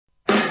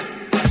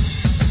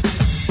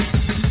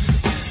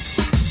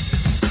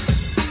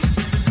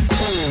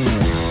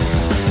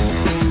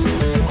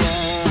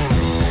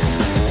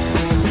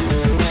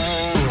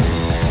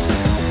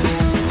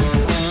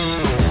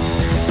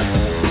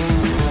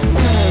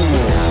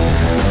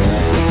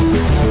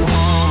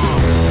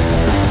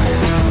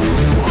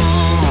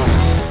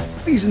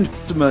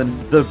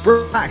gentlemen, the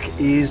Brack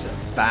is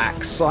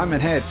back. Simon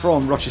Head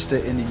from Rochester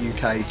in the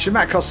UK,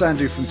 Chamak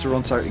Sandu from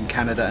Toronto in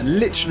Canada, and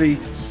literally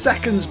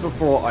seconds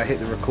before I hit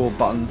the record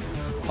button,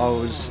 I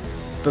was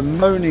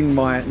bemoaning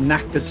my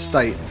knackered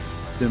state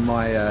to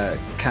my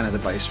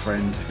Canada-based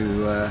friend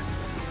who,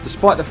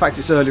 despite the fact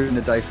it's earlier in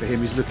the day for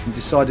him, is looking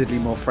decidedly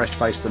more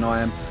fresh-faced than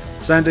I am.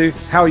 Sandu,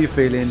 how are you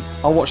feeling?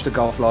 I watched the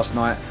golf last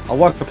night. I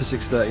woke up at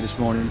 6:30 this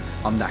morning.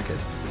 I'm knackered.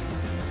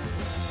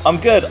 I'm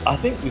good. I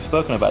think we've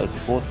spoken about this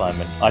before,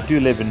 Simon. I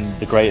do live in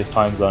the greatest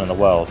time zone in the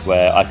world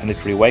where I can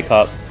literally wake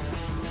up,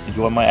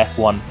 enjoy my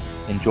F1,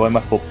 enjoy my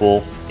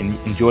football,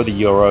 enjoy the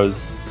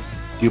Euros,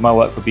 do my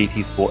work for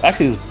BT Sport.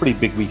 Actually, it was a pretty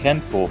big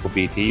weekend for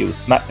BT. It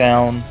was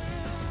SmackDown,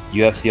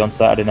 UFC on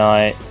Saturday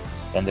night,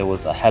 then there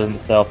was a Hell in the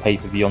Cell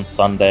pay-per-view on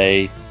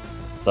Sunday.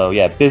 So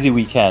yeah, busy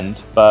weekend,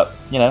 but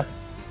you know,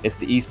 it's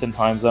the Eastern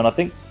time zone. I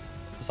think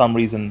for some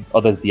reason,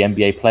 there's the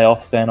NBA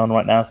playoffs going on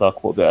right now, so I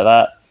caught a bit of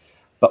that.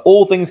 But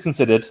all things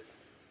considered,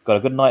 got a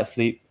good night's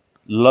sleep,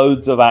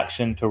 loads of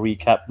action to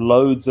recap,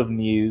 loads of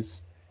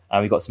news,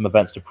 and we got some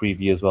events to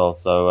preview as well.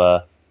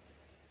 So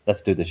let's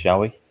do this, shall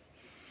we?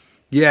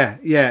 Yeah,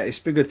 it's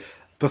been good.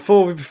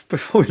 Before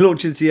we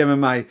launch into the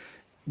MMA,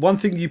 one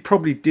thing you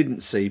probably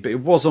didn't see, but it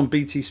was on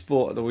BT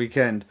Sport at the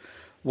weekend,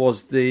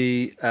 was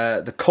the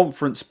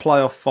conference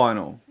playoff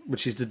final,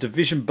 which is the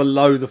division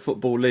below the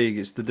Football League.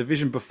 It's the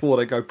division before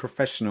they go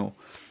professional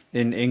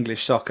in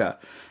English soccer.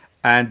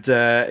 And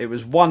it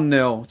was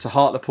 1-0 to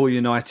Hartlepool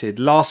United.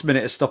 Last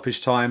minute of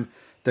stoppage time,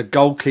 the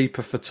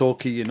goalkeeper for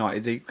Torquay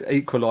United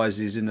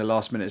equalises in the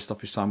last minute of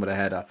stoppage time with a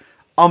header.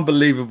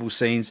 Unbelievable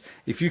scenes.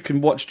 If you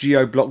can watch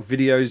geo-block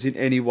videos in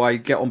any way,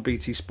 get on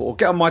BT Sport.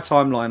 Get on my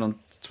timeline on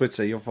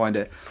Twitter, you'll find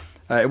it.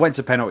 It went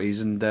to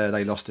penalties and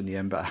they lost in the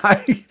end. But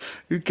hey,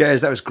 who cares?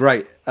 That was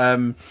great.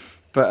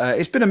 But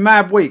it's been a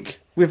mad week.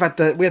 We had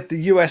the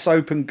US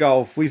Open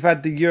golf. We've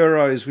had the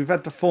Euros. We've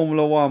had the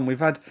Formula One. We've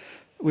had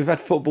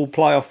football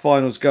playoff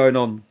finals going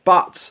on,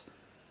 but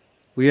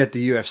we had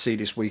the UFC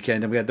this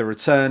weekend, and we had the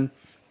return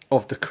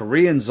of the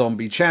Korean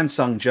zombie Chan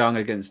Sung-jung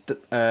against,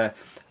 I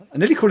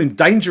nearly call him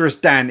Dangerous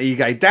Dan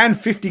Ige, Dan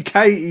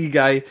 50k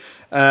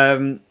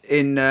Ige,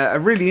 in a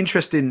really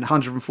interesting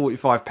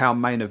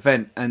 145-pound main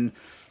event. And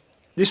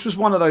this was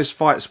one of those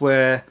fights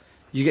where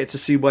you get to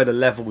see where the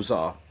levels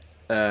are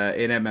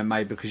in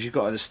MMA, because you've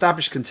got an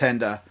established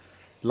contender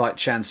like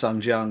Chan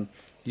Sung-jung,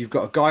 you've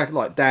got a guy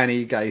like Dan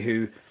Ige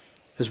who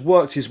has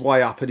worked his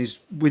way up and is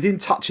within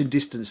touching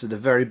distance of the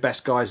very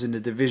best guys in the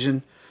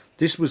division.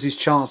 This was his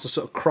chance to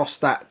sort of cross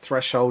that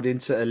threshold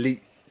into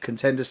elite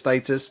contender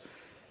status.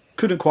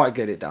 Couldn't quite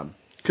get it done.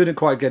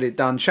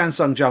 Chan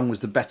Sung-jung was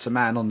the better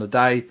man on the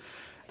day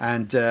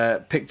and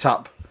picked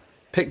up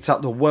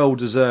the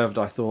well-deserved,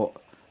 I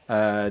thought,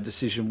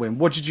 decision win.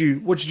 What did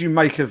you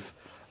make of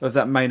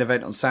that main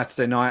event on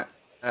Saturday night?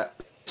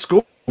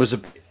 Score was a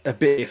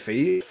bit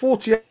iffy.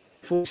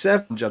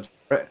 48-47 judge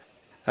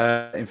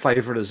in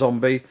favour of the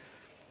zombie.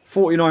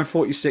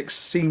 49-46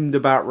 seemed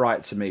about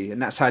right to me,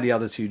 and that's how the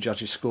other two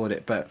judges scored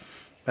it. But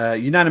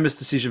unanimous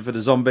decision for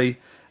the zombie,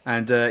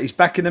 and he's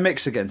back in the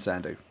mix again,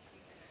 Sandu.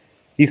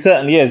 He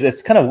certainly is.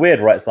 It's kind of weird,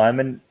 right,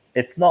 Simon?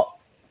 It's not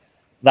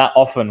that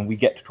often we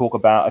get to talk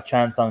about a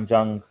Chan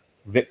Sung-jung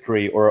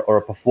victory or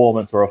a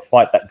performance or a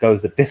fight that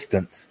goes a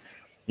distance.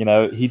 You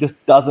know, he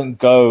just doesn't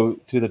go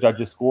to the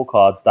judges'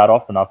 scorecards that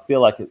often. I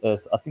feel like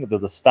I think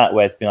there's a stat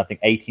where it's been,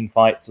 18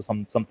 fights or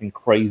something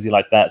crazy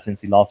like that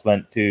since he last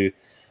went to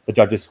the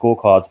judges'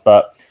 scorecards.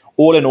 But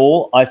all in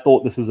all, I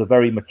thought this was a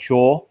very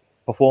mature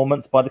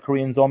performance by the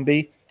Korean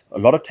zombie. A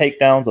lot of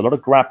takedowns, a lot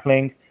of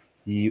grappling.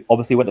 He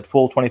obviously went the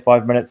full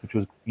 25 minutes, which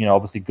was,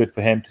 obviously good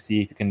for him to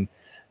see if he can,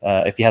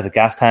 if he has a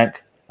gas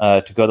tank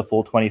to go the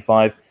full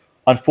 25.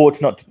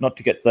 Unfortunate not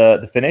to get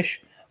the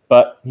finish,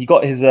 but he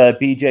got his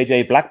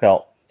BJJ black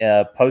belt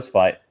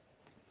post-fight.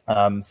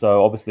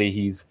 So obviously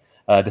he's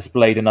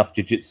displayed enough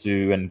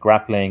jiu-jitsu and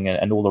grappling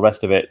and all the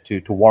rest of it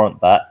to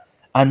warrant that.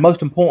 And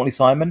most importantly,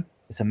 Simon,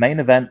 it's a main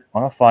event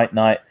on a fight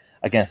night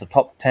against a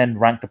top 10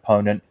 ranked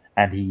opponent,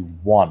 and he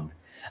won.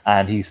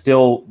 And he's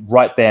still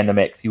right there in the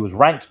mix. He was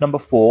ranked number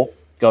 4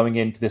 going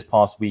into this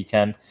past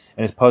weekend.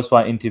 In his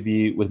post-fight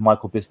interview with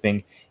Michael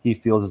Bisping, he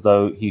feels as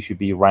though he should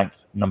be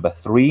ranked number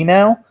 3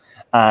 now.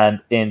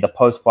 And in the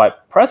post-fight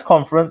press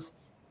conference,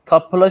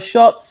 couple of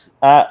shots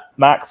at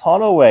Max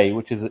Holloway,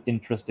 which is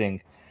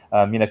interesting.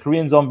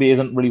 Korean Zombie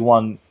isn't really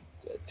one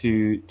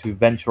to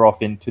venture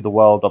off into the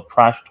world of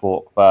trash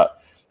talk,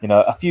 but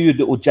a few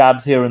little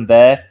jabs here and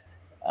there,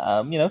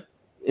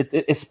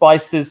 it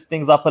spices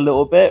things up a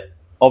little bit.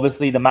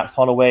 Obviously, the Max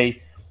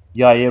Holloway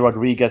Yair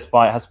Rodriguez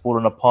fight has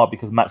fallen apart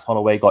because Max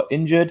Holloway got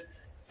injured.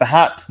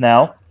 Perhaps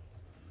now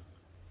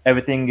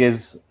everything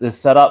is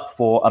set up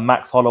for a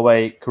Max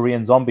Holloway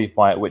Korean Zombie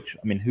fight, which,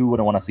 who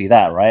wouldn't want to see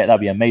that, right?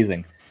 That'd be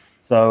amazing.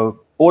 So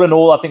all in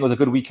all, I think it was a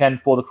good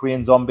weekend for the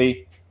Korean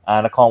Zombie,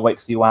 and I can't wait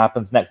to see what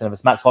happens next. And if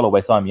it's Max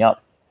Holloway, sign me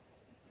up.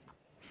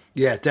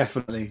 Yeah,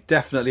 definitely.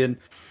 And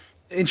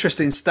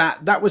interesting stat,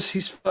 that was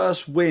his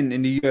first win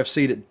in the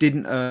UFC that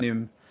didn't earn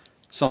him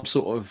some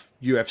sort of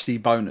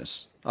UFC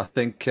bonus. I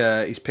think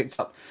he's picked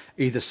up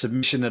either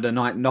submission of the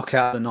night,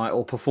 knockout of the night,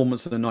 or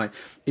performance of the night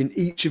in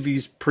each of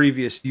his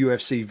previous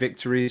UFC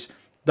victories.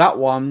 That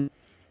one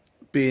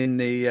being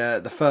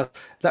the first,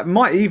 that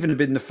might even have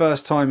been the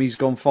first time he's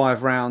gone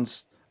 5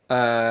 rounds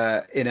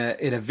in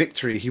a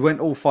victory. He went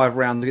all 5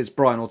 rounds against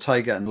Brian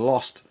Ortega and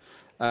lost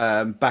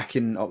back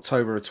in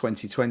October of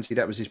 2020.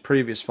 That was his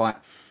previous fight,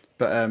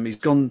 but he's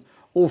gone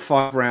all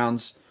 5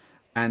 rounds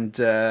and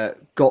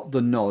got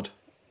the nod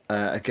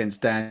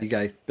against Dan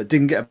Ige, but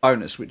didn't get a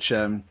bonus, which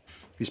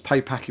his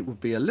pay packet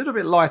would be a little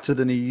bit lighter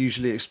than he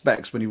usually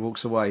expects when he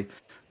walks away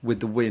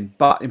with the win.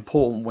 But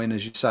important win,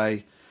 as you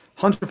say.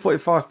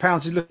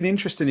 £145 is looking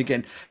interesting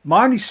again.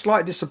 My only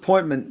slight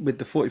disappointment with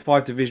the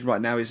 45 division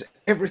right now is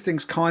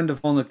everything's kind of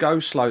on the go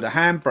slow. The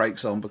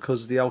handbrake's on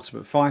because of the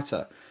Ultimate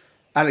Fighter.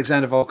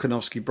 Alexander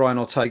Volkanovski, Brian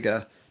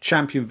Ortega,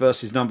 champion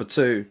versus number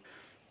 2.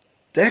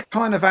 They're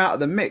kind of out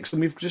of the mix,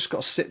 and we've just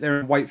got to sit there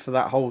and wait for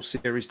that whole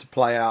series to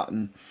play out,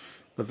 and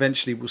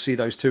eventually we'll see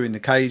those two in the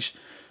cage.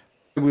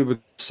 We would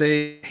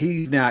see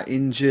he's now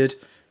injured.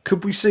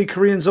 Could we see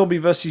Korean Zombie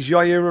versus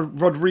Yair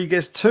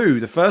Rodriguez 2?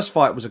 The first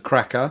fight was a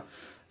cracker.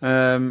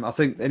 I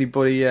think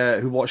anybody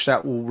who watched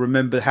that will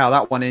remember how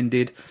that one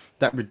ended.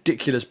 That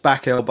ridiculous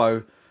back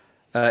elbow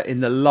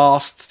in the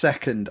last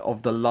second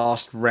of the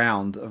last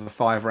round of a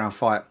 5-round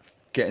fight,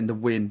 getting the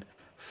win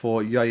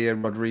for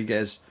Yair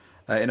Rodriguez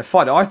in a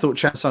fight that I thought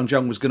Chan Sung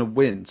Jung was going to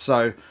win.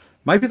 So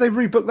maybe they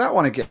rebook that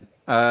one again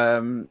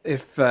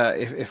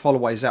if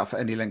Holloway's out for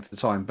any length of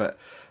time. But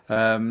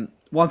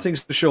one thing's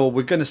for sure,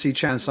 we're going to see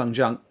Chan Sung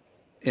Jung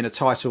in a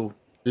title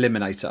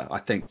eliminator, I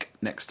think,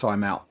 next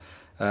time out.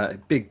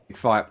 Big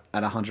fight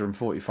at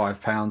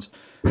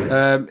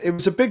 £145. It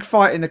was a big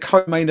fight in the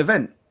co-main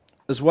event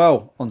as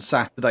well on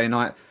Saturday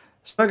night.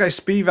 Sergey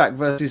Spivak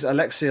versus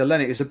Alexei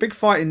Oleinik. It's a big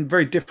fight in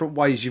very different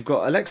ways. You've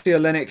got Alexei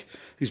Oleinik,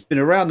 who's been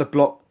around the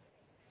block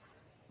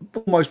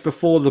almost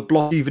before the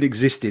block even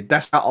existed.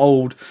 That's how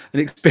old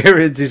and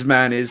experienced this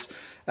man is.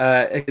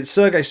 Against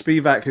Sergey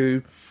Spivak,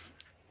 who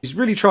is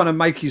really trying to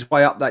make his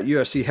way up that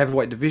UFC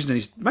heavyweight division, and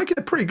he's making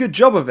a pretty good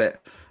job of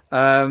it.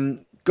 Got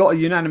a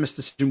unanimous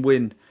decision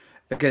win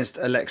against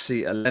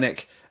Alexei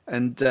Oleinik.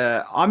 And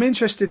I'm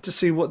interested to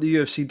see what the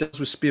UFC does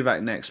with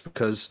Spivak next,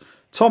 because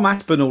Tom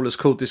Aspinall has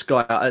called this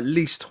guy out at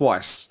least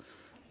twice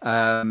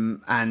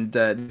and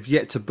they've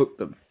yet to book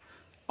them.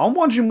 I'm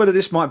wondering whether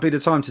this might be the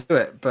time to do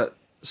it, but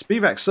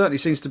Spivak certainly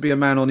seems to be a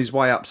man on his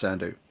way up,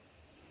 Sandu.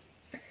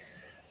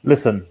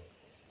 Listen,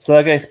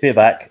 Sergey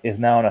Spivak is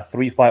now on a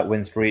 3-fight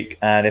win streak,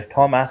 and if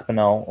Tom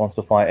Aspinall wants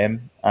to fight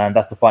him, and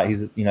that's the fight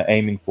he's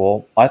aiming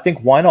for, I think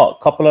why not?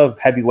 A couple of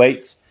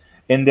heavyweights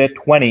in their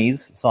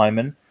 20s,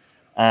 Simon,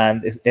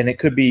 and it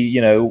could be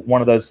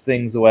one of those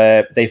things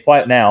where they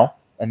fight now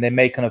and they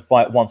may kind of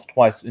fight once or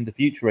twice in the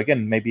future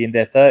again, maybe in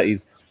their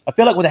 30s. I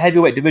feel like with the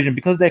heavyweight division,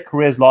 because their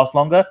careers last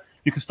longer,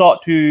 you can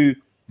start to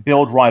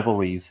build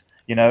rivalries,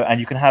 and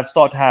you can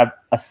start to have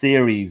a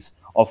series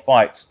of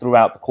fights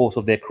throughout the course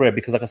of their career.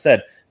 Because, like I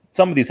said,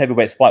 some of these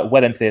heavyweights fight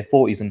well into their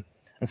 40s. And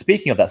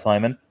speaking of that,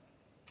 Simon,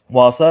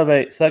 while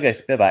Sergey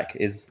Spivak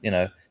is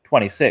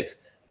 26,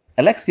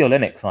 Alexei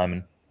Oleinik,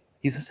 Simon,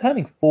 he's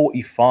turning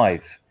 44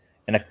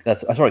 in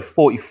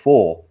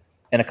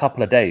a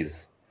couple of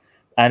days.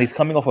 And he's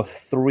coming off of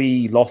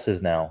 3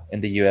 losses now in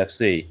the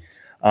UFC.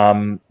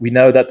 We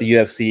know that the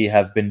UFC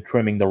have been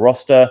trimming the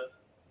roster.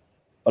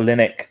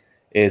 Oleinik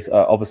is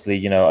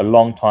obviously, a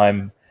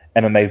long-time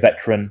MMA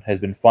veteran, has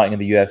been fighting in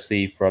the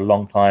UFC for a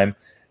long time,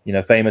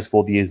 famous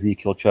for the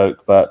Ezekiel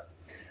choke. But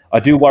I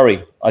do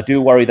worry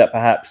that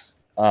perhaps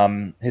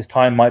his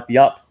time might be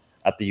up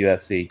at the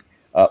UFC.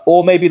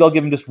 Or maybe they'll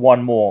give him just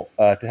one more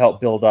to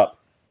help build up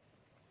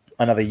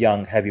another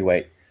young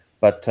heavyweight.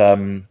 But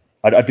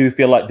I do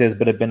feel like there's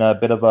been a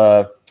bit of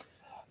a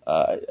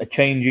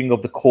changing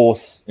of the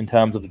course in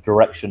terms of the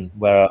direction,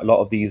 where a lot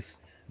of these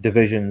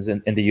divisions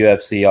in the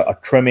UFC are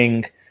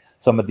trimming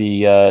some of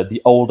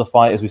the older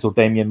fighters. We saw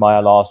Damian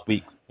Maia last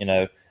week,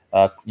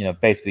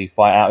 basically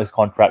fight out his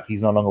contract.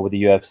 He's no longer with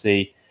the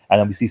UFC.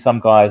 And then we see some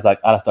guys like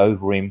Alistair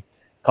Overeem, a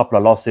couple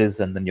of losses,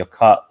 and then you're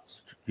cut.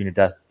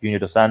 Junior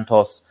Dos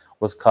Santos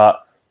was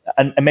cut.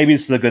 And maybe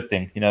this is a good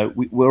thing.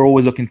 We're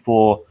always looking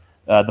for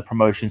the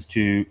promotions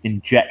to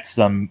inject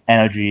some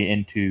energy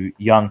into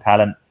young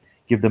talent,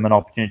 give them an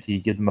opportunity,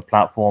 give them a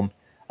platform.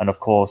 And of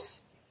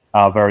course,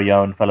 our very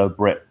own fellow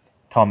Brit,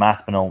 Tom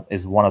Aspinall,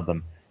 is one of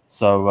them.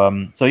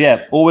 So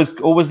yeah, always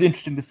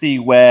interesting to see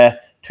where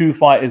 2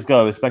 fighters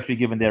go, especially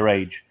given their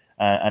age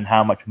and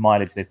how much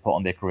mileage they put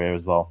on their career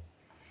as well.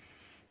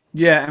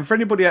 Yeah, and for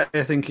anybody out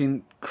there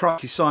thinking,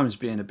 crikey, Simon's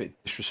being a bit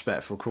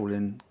disrespectful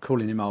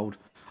calling him old,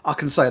 I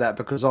can say that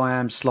because I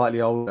am slightly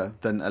older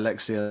than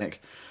Alexei Oleinik.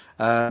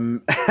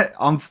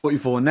 I'm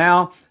 44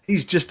 now.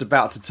 He's just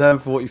about to turn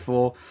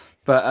 44.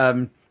 But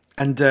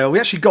we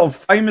actually got on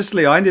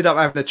famously. I ended up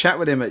having a chat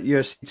with him at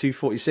UFC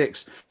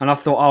 246, and I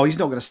thought, he's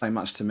not going to say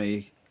much to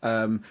me.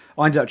 I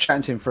ended up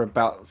chatting to him for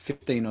about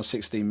 15 or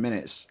 16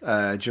 minutes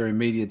during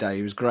media day.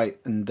 He was great,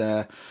 and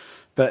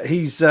But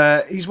he's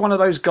one of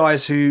those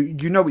guys who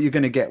you know what you're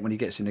going to get when he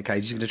gets in the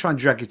cage. He's going to try and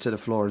drag you to the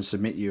floor and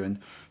submit you. And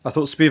I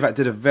thought Spivak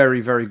did a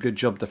very, very good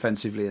job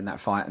defensively in that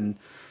fight and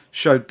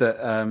showed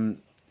that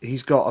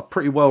he's got a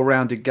pretty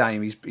well-rounded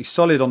game. He's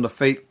solid on the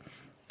feet.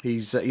 He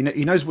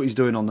knows what he's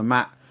doing on the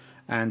mat.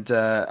 And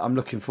I'm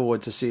looking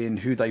forward to seeing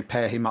who they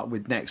pair him up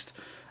with next.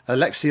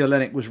 Alexei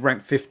Olenek was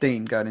ranked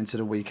 15 going into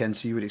the weekend,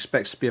 so you would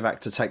expect Spivak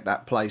to take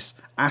that place.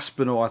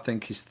 Aspinall, I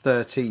think, is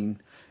 13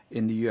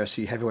 in the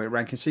UFC heavyweight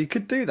ranking, so you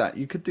could do that.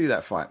 You could do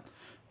that fight.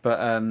 But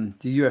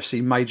the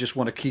UFC may just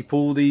want to keep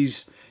all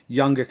these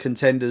younger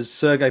contenders.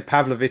 Sergey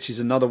Pavlovich is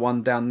another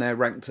one down there,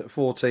 ranked at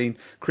 14.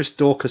 Chris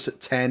Dorcas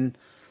at 10.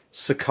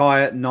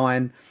 Sakai at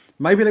 9.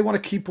 Maybe they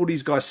want to keep all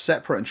these guys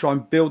separate and try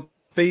and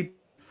feed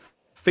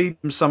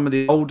them some of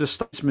the older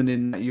statesmen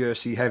in that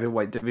UFC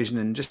heavyweight division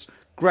and just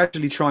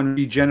gradually try and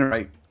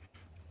regenerate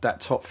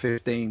that top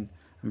 15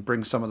 and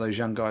bring some of those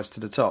young guys to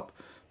the top.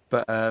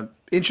 But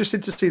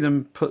interested to see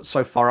them put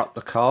so far up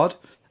the card,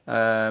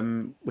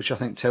 which I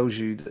think tells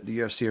you that the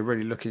UFC are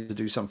really looking to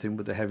do something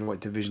with the heavyweight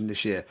division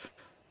this year.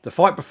 The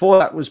fight before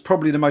that was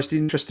probably the most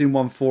interesting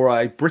one for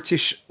a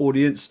British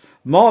audience.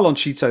 Marlon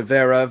Chito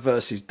Vera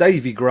versus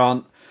Davy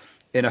Grant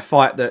in a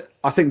fight that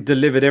I think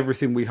delivered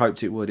everything we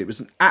hoped it would. It was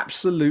an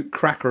absolute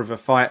cracker of a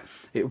fight.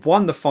 It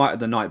won the fight of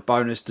the night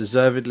bonus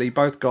deservedly.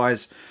 Both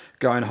guys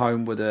going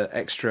home with an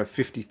extra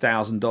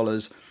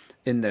 $50,000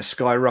 in their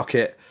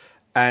skyrocket.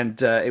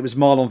 And it was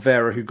Marlon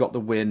Vera who got the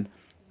win,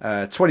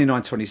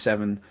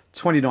 29-27,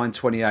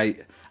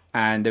 29-28.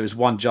 And there was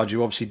one judge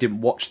who obviously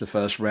didn't watch the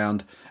first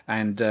round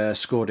and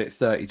scored it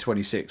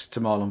 30-26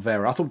 to Marlon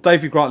Vera. I thought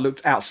Davy Grant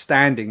looked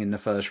outstanding in the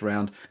first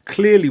round,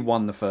 clearly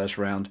won the first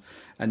round.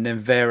 And then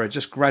Vera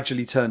just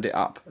gradually turned it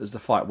up as the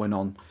fight went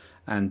on.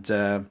 And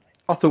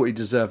I thought he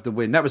deserved the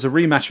win. That was a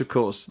rematch, of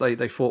course.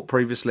 They fought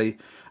previously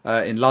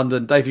in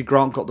London. Davy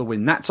Grant got the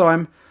win that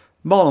time.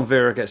 Marlon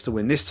Vera gets the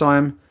win this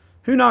time.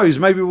 Who knows?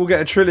 Maybe we'll get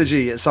a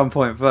trilogy at some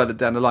point further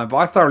down the line. But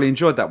I thoroughly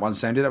enjoyed that one,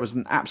 Sandy. That was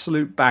an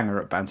absolute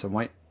banger at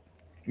bantamweight.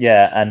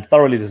 Yeah, and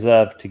thoroughly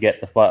deserved to get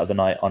the fight of the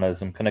night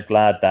honours. I'm kind of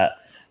glad that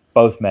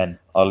both men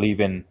are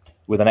leaving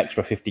with an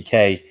extra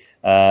 50K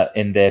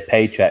in their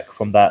paycheck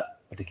from that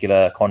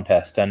particular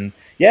contest. And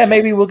yeah,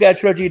 maybe we'll get a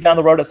trilogy down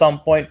the road at some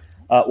point.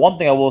 One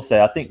thing I will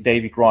say, I think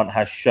Davy Grant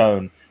has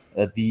shown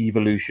the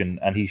evolution,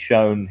 and he's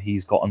shown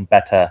he's gotten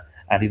better,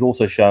 and he's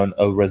also shown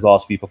over his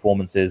last few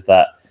performances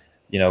that,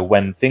 you know,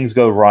 when things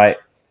go right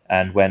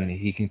and when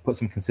he can put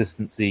some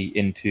consistency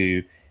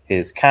into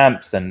his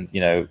camps and,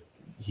 you know,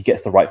 he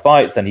gets the right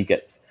fights and he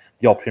gets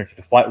the opportunity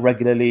to fight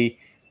regularly,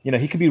 you know,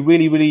 he can be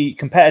really, really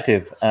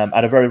competitive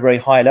at a very, very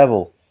high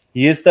level.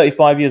 He is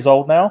 35 years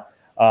old now.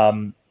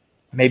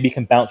 Maybe he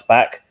can bounce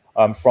back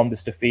from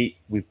this defeat.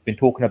 We've been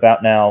talking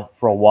about now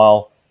for a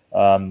while.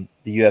 The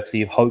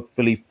UFC,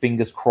 hopefully,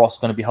 fingers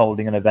crossed, going to be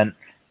holding an event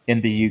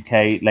in the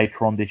UK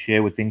later on this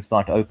year with things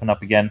starting to open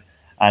up again.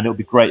 And it would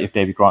be great if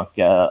Davy Grant could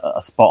get a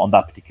spot on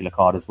that particular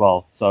card as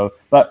well. So,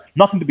 but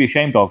nothing to be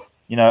ashamed of.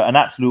 You know, an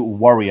absolute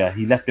warrior.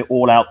 He left it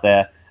all out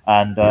there,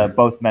 and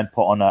both men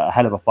put on a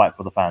hell of a fight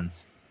for the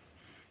fans.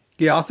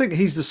 Yeah, I think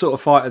he's the sort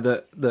of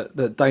fighter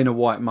that Dana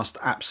White must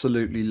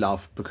absolutely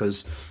love,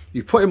 because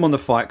you put him on the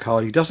fight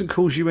card, he doesn't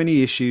cause you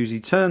any issues, he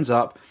turns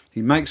up,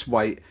 he makes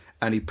weight,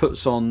 and he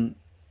puts on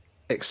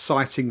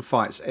exciting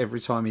fights every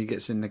time he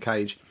gets in the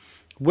cage.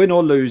 Win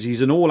or lose,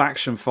 he's an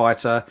all-action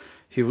fighter.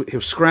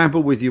 He'll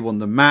scramble with you on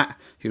the mat,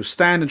 he'll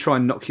stand and try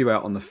and knock you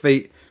out on the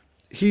feet.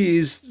 He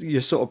is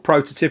your sort of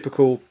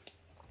prototypical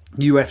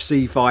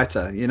UFC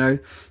fighter, you know.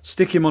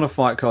 Stick him on a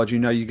fight card, you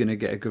know you're going to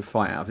get a good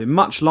fight out of him.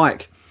 Much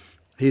like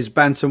his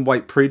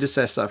bantamweight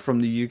predecessor from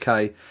the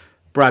UK,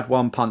 Brad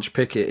One Punch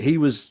Pickett. He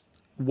was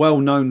well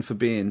known for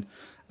being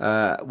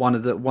one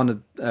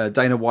of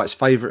Dana White's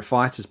favourite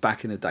fighters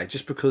back in the day,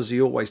 just because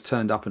he always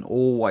turned up and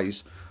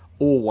always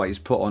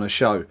put on a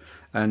show.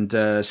 And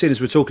seeing as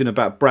we're talking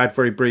about Brad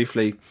very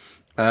briefly,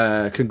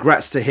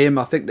 congrats to him.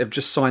 I think they've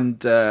just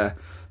signed a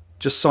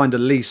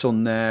lease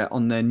on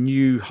their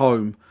new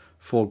home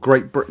for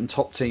Great Britain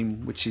Top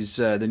Team, which is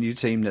the new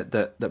team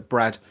that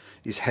Brad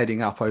is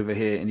heading up over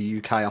here in the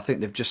UK. I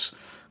think they've just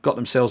got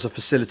themselves a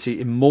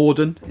facility in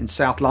Morden in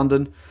South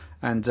London,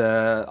 and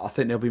I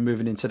think they'll be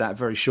moving into that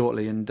very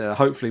shortly. And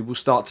hopefully we'll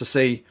start to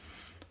see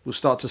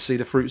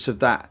the fruits of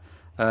that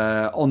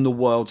on the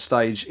world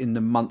stage in the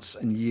months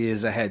and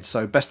years ahead.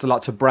 So best of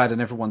luck to Brad and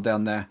everyone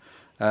down there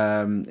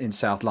in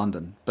South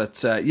London.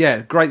 But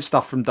yeah, great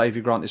stuff from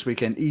Davy Grant this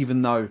weekend,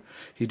 even though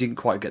he didn't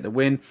quite get the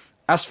win.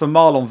 As for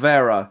Marlon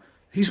Vera,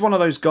 he's one of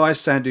those guys,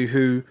 Sandu,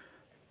 who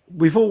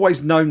we've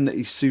always known that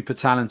he's super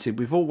talented.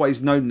 We've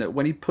always known that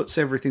when he puts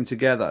everything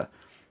together,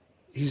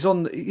 he's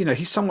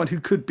someone who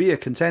could be a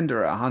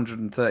contender at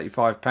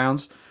 135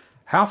 pounds.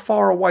 How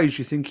far away do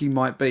you think he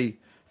might be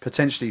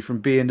potentially from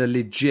being a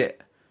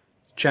legit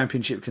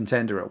championship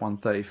contender at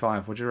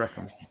 135? What do you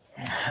reckon?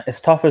 It's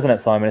tough, isn't it,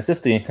 Simon? It's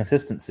just the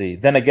inconsistency.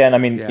 Then again, I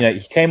mean, you know,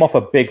 he came off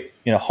a big,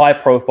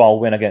 high-profile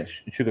win against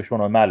Sugar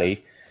Sean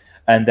O'Malley,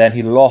 and then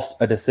he lost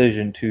a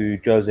decision to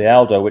Jose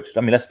Aldo, which,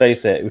 I mean, let's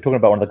face it, we're talking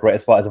about one of the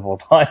greatest fighters of all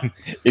time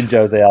in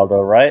Jose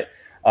Aldo, right?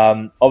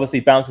 Obviously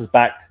bounces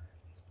back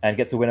and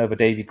gets a win over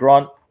Davey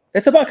Grant.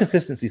 It's about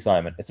consistency,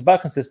 Simon. It's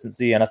about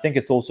consistency, and I think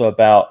it's also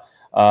about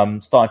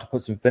starting to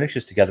put some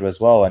finishes together as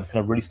well, and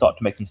kind of really start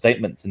to make some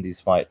statements in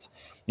these fights.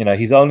 You know,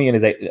 he's only in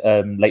his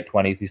late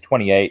 20s. He's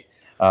 28.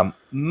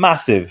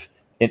 Massive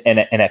in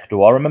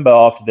Ecuador. I remember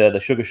after the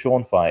Sugar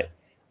Sean fight,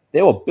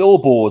 there were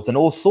billboards and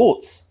all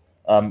sorts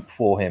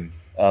for him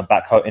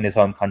back in his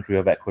home country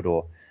of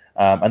Ecuador.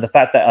 And the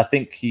fact that I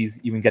think he's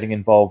even getting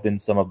involved in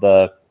some of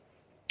the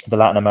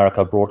Latin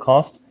America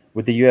broadcast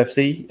with the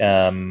UFC,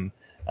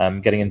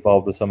 getting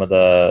involved with some of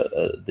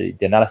the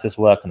analysis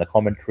work and the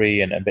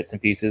commentary and bits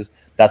and pieces.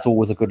 That's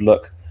always a good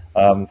look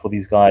for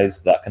these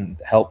guys that can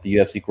help the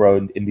UFC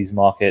grow in these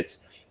markets.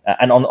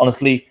 And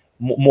honestly,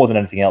 more than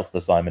anything else, though,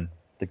 Simon,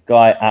 the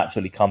guy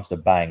absolutely comes to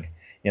bang.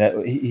 You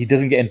know, he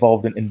doesn't get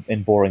involved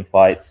in boring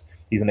fights.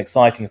 He's an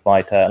exciting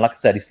fighter, and like I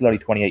said, he's still only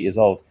 28 years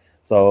old.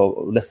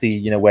 So let's see,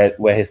 you know,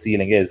 where his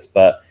ceiling is.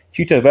 But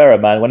Chito Vera,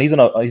 man, when he's on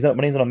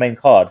a main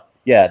card,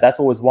 yeah, that's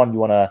always one you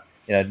want to,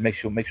 you know, make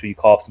sure you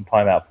carve some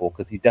time out for,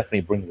 because he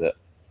definitely brings it.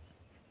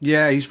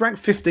 Yeah, he's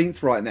ranked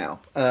 15th right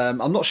now.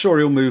 I'm not sure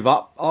he'll move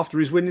up after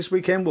his win this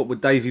weekend. What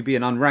would Davey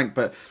being unranked?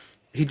 But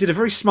he did a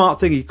very smart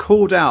thing. He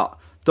called out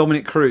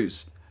Dominic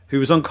Cruz, who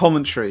was on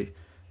commentary,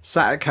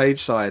 sat at cage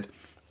side.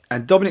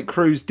 And Dominic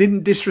Cruz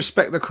didn't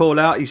disrespect the call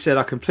out. He said,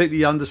 I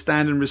completely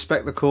understand and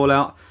respect the call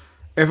out.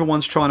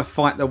 Everyone's trying to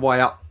fight their way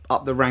up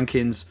the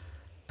rankings.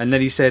 And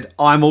then he said,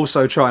 I'm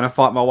also trying to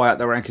fight my way up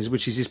the rankings,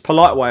 which is his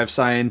polite way of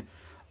saying,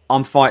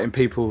 I'm fighting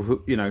people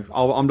who, you know,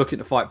 I'm looking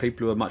to fight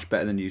people who are much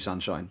better than you,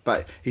 Sunshine.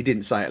 But he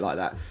didn't say it like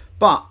that.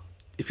 But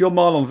if you're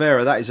Marlon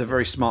Vera, that is a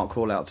very smart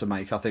call out to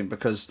make, I think,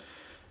 because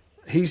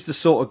he's the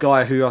sort of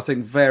guy who I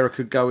think Vera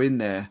could go in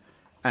there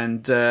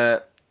and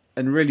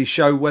really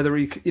show whether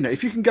he, you know,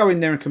 if you can go in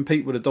there and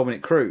compete with a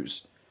Dominic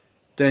Cruz,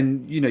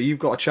 then, you know, you've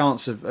got a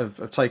chance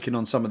of taking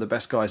on some of the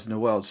best guys in the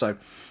world. So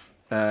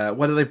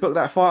whether they book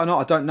that fight or not,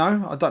 I don't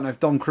know. I don't know if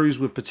Dom Cruz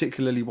would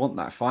particularly want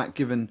that fight,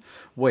 given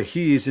where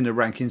he is in the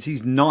rankings.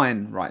 He's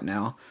 9 right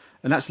now,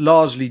 and that's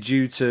largely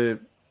due to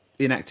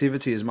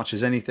inactivity as much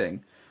as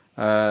anything.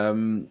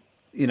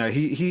 You know,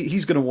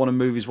 he's going to want to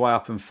move his way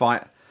up and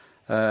fight.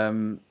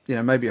 You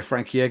know, maybe a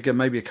Frankie Edgar,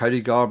 maybe a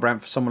Cody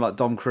Garbrandt for someone like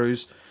Dom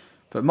Cruz.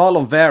 But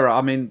Marlon Vera,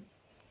 I mean,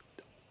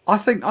 I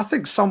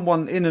think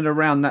someone in and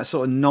around that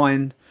sort of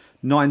 9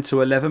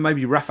 to 11,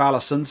 maybe Rafael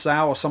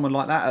Assunção or someone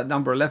like that at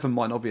number 11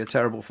 might not be a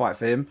terrible fight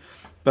for him.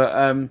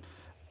 But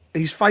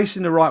he's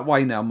facing the right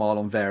way now,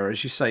 Marlon Vera.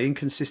 As you say,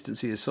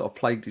 inconsistency has sort of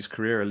plagued his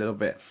career a little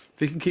bit. If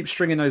he can keep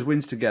stringing those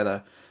wins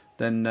together,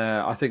 then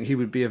I think he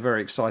would be a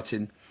very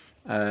exciting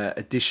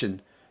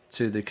addition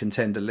to the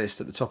contender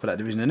list at the top of that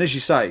division. And as you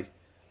say,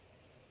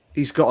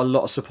 he's got a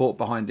lot of support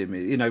behind him.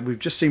 You know, we've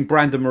just seen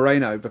Brandon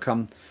Moreno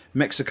become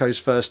Mexico's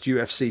first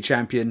UFC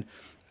champion,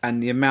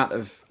 and the amount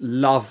of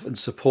love and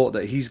support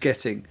that he's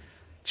getting.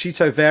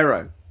 Chito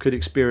Vera could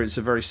experience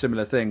a very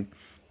similar thing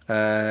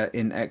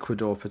in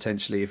Ecuador,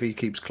 potentially, if he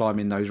keeps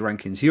climbing those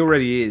rankings. He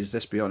already is,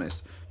 let's be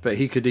honest, but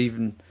he could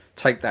even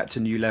take that to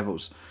new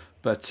levels.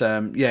 But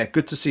yeah,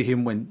 good to see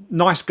him win.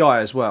 Nice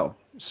guy as well.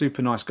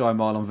 Super nice guy,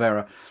 Marlon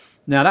Vera.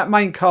 Now, that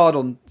main card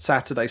on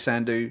Saturday,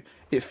 Sandu,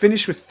 it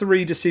finished with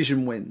 3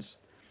 decision wins.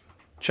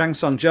 Chang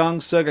Sung Jung,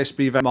 Sergey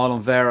Spivak,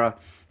 Marlon Vera.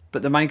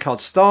 But the main card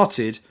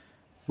started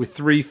with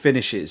 3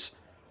 finishes.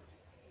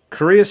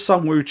 Korea's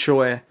Sung Woo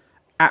Choi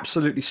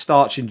absolutely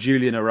starching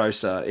Julian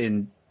Erosa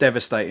in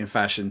devastating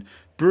fashion.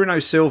 Bruno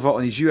Silva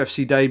on his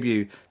UFC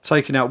debut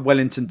taking out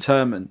Wellington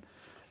Turman.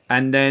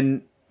 And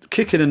then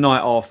kicking the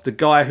night off, the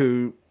guy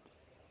who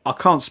I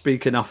can't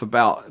speak enough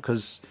about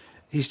because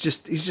he's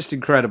just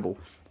incredible.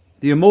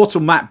 The immortal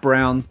Matt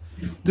Brown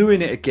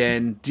doing it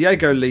again.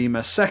 Diego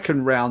Lima,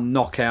 second round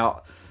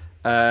knockout.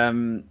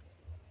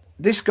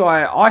 This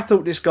guy, I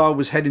thought this guy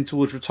was heading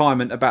towards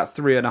retirement about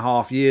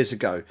 3.5 years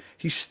ago.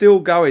 He's still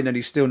going and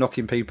he's still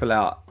knocking people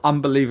out.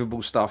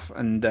 Unbelievable stuff.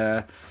 And,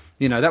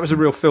 you know, that was a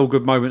real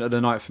feel-good moment of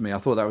the night for me. I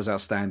thought that was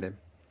outstanding.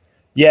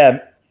 Yeah,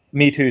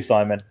 me too,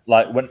 Simon.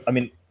 Like,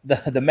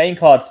 the main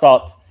card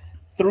starts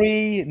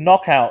 3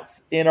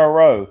 knockouts in a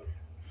row.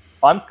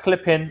 I'm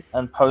clipping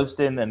and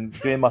posting and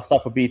doing my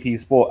stuff for BT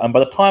Sport. And by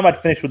the time I'd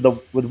finished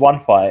with one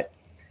fight,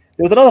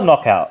 there was another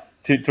knockout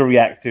to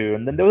react to.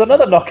 And then there was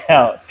another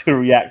knockout to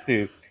react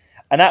to.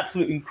 An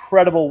absolute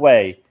incredible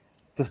way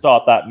to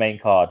start that main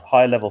card.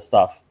 High-level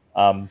stuff.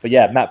 But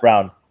yeah, Matt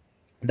Brown,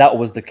 that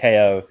was the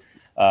KO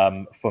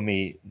for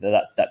me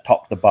that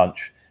topped the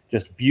bunch.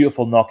 Just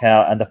beautiful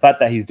knockout. And the fact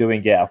that he's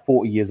doing it at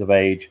 40 years of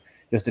age,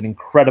 just an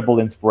incredible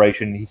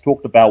inspiration. He's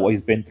talked about what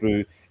he's been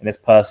through in his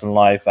personal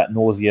life at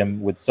nauseum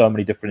with so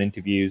many different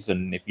interviews.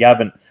 And if you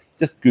haven't,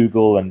 just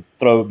Google and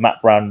throw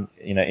Matt Brown,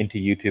 you know, into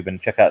YouTube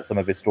and check out some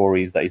of his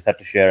stories that he's had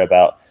to share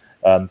about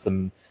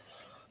some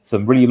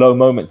really low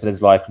moments in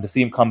his life. And to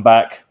see him come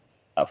back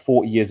at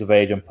 40 years of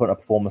age and put in a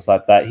performance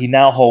like that, he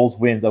now holds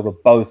wins over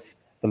both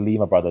the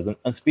Lima brothers.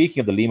 And speaking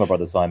of the Lima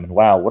brothers, Simon,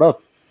 wow, what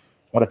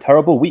a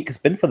terrible week it's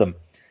been for them.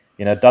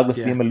 Douglas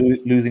Yeah. Lima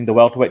losing the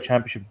welterweight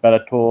championship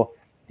Bellator,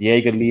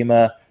 Diego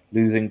Lima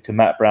losing to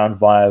Matt Brown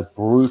via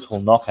brutal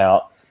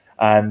knockout,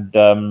 and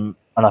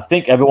I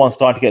think everyone's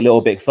starting to get a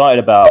little bit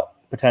excited about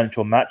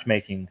potential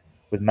matchmaking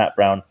with Matt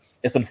Brown.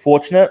 It's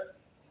unfortunate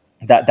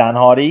that Dan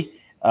Hardy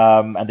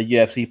and the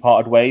UFC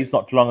parted ways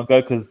not too long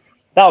ago, because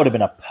that would have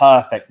been a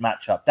perfect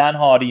matchup. Dan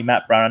Hardy,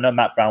 Matt Brown. I know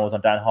Matt Brown was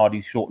on Dan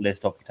Hardy's short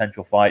list of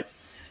potential fights.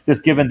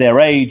 Just given their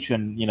age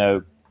and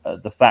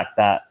the fact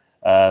that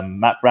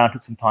Matt Brown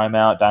took some time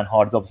out, Dan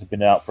Hardy's obviously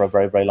been out for a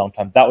very, very long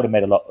time. That would have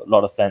made a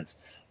lot of sense.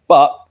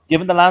 But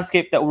given the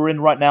landscape that we're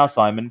in right now,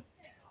 Simon,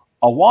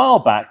 a while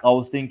back I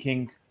was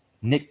thinking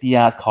Nick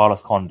Diaz,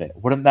 Carlos Condit.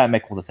 Wouldn't that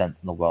make all the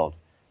sense in the world?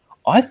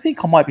 I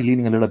think I might be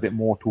leaning a little bit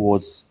more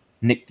towards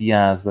Nick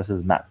Diaz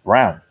versus Matt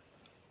Brown.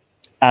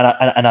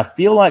 And I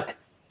feel like,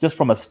 just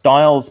from a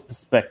styles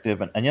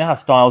perspective, and you know how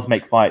styles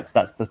make fights,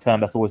 that's the term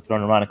that's always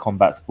thrown around in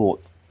combat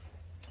sports.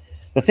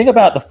 The thing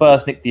about the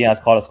first Nick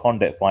Diaz-Carlos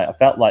Condit fight, I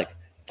felt like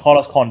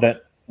Carlos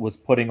Condit was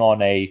putting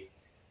on a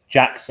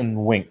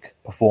Jackson Wink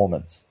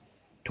performance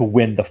to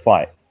win the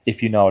fight,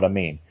 if you know what I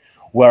mean.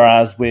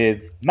 Whereas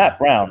with Matt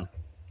Brown,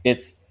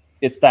 it's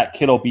that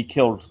kill or be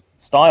killed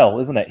style,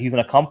 isn't it? He's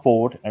going to come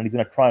forward and he's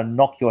going to try and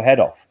knock your head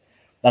off.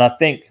 And I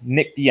think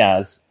Nick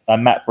Diaz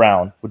and Matt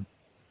Brown would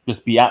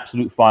just be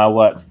absolute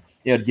fireworks.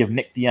 It would give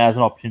Nick Diaz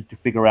an opportunity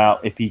to figure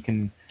out if he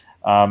can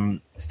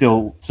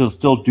still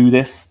do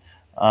this,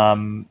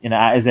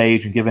 at his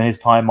age and given his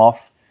time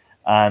off.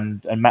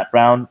 And Matt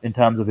Brown, in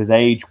terms of his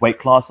age, weight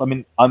class,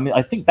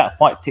 I think that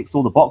fight ticks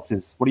all the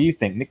boxes. What do you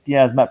think? Nick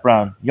Diaz, Matt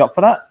Brown, you up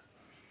for that?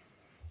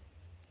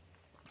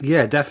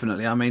 Yeah,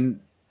 definitely.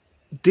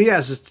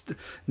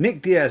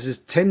 Nick Diaz has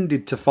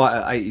tended to fight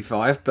at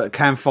 85, but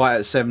can fight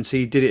at 70.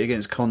 He did it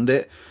against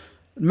Condit.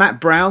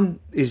 Matt Brown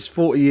is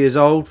 40 years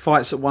old,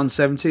 fights at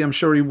 170. I'm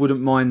sure he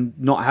wouldn't mind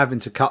not having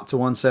to cut to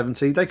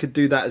 170. They could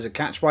do that as a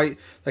catch weight.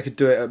 They could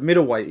do it at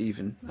middleweight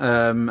even.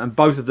 And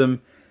both of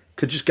them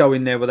could just go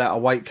in there without a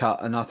weight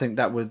cut, and I think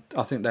that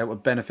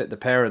would benefit the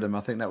pair of them. I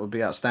think that would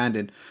be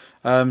outstanding.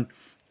 And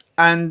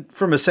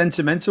from a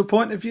sentimental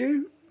point of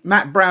view,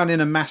 Matt Brown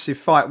in a massive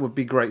fight would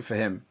be great for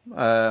him.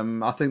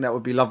 I think that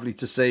would be lovely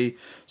to see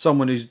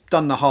someone who's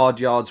done the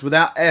hard yards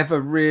without ever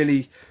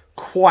really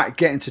quite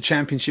getting to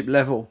championship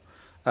level.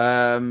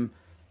 To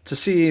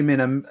see him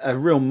in a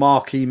real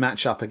marquee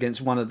matchup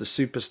against one of the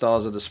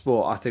superstars of the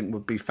sport, I think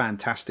would be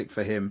fantastic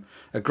for him.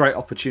 A great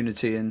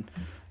opportunity, and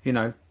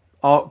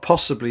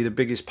possibly the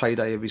biggest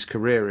payday of his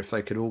career if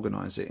they could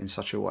organise it in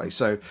such a way.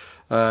 So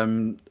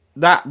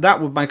that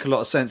would make a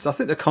lot of sense. I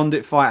think the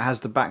Condit fight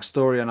has the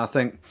backstory, and I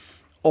think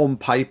on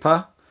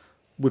paper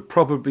would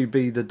probably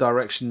be the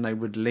direction they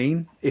would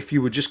lean if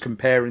you were just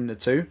comparing the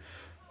two.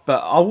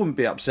 But I wouldn't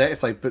be upset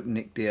if they booked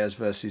Nick Diaz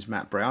versus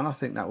Matt Brown. I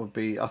think that would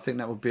be a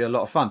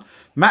lot of fun.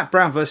 Matt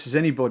Brown versus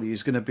anybody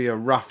is going to be a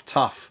rough,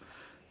 tough,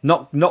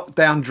 knock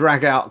down,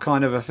 drag out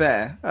kind of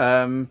affair.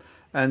 They're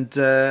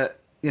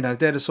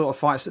the sort of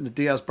fights that the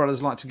Diaz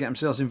brothers like to get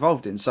themselves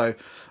involved in. So,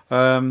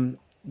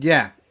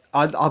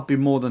 I'd be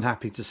more than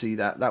happy to see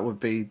that. That would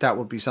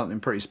be something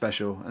pretty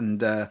special. And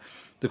the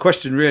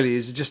question really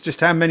is just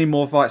how many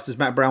more fights does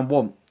Matt Brown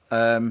want?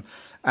 And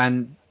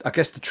I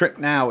guess the trick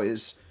now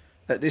is,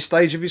 at this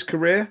stage of his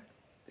career,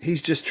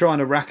 he's just trying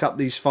to rack up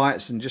these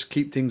fights and just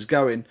keep things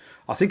going.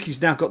 I think he's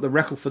now got the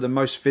record for the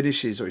most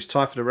finishes, or he's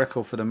tied for the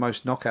record for the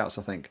most knockouts,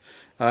 I think.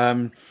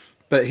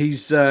 But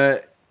he's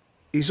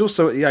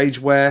also at the age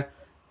where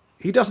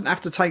he doesn't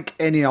have to take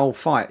any old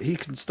fight. He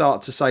can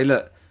start to say,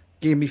 look,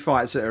 give me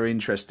fights that are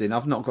interesting.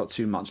 I've not got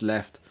too much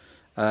left.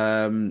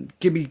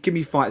 Give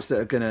me fights that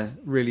are going to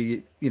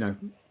really,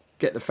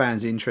 get the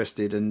fans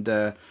interested. And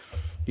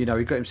he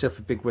got himself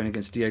a big win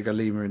against Diego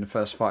Lima in the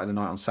first fight of the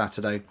night on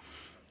Saturday.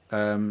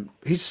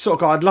 He's the sort of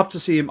guy I'd love to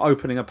see him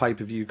opening a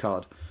pay-per-view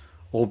card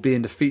or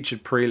being the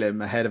featured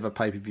prelim ahead of a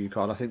pay-per-view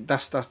card. I think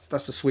that's a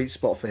sweet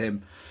spot for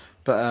him.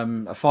 But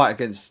a fight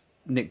against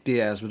Nick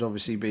Diaz would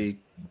obviously be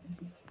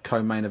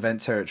co-main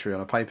event territory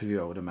on a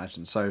pay-per-view, I would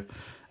imagine. So,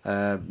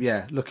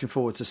 looking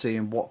forward to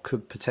seeing what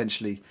could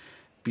potentially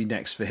be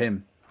next for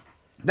him.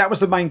 That was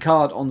the main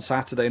card on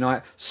Saturday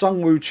night.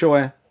 Sung Woo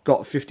Choi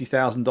got a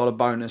 $50,000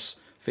 bonus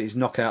for his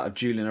knockout of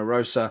Julian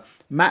Erosa.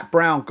 Matt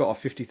Brown got a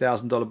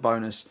 $50,000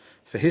 bonus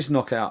for his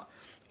knockout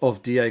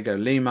of Diego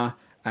Lima.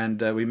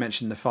 And we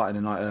mentioned the fight of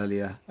the night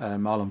earlier,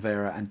 Marlon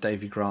Vera and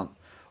Davey Grant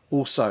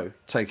also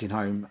taking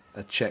home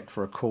a check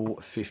for a cool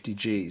 50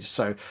 Gs.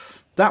 So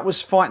that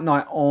was fight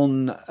night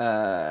on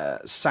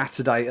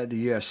Saturday at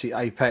the UFC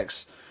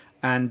Apex.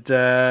 And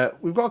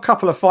we've got a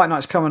couple of fight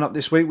nights coming up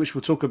this week, which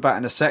we'll talk about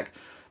in a sec.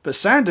 But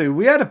Sandu,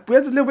 we had a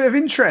little bit of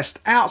interest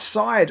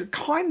outside of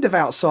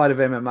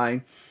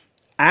MMA.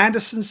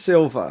 Anderson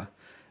Silva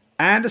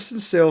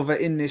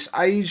in this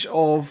age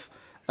of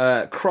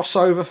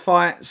crossover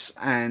fights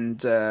and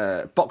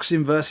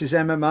boxing versus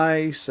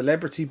MMA,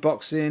 celebrity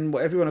boxing,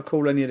 whatever you want to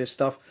call any of this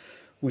stuff.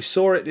 We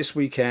saw it this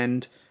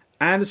weekend.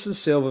 Anderson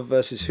Silva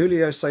versus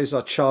Julio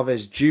Cesar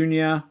Chavez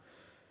Jr.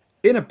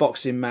 in a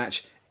boxing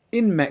match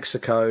in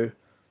Mexico.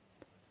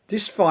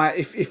 this fight,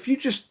 if you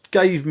just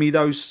gave me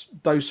those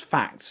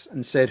facts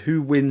and said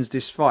who wins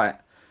this fight,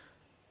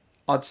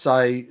 I'd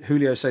say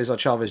Julio Cesar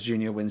Chavez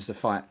Jr. wins the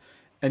fight.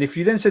 And if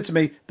you then said to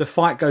me the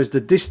fight goes the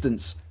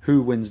distance,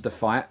 who wins the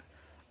fight,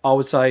 I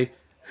would say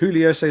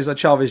Julio Cesar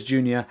Chavez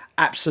Jr.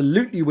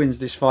 absolutely wins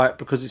this fight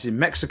because it's in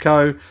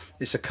Mexico.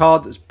 It's a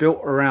card that's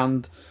built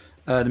around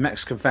the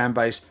Mexican fan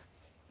base.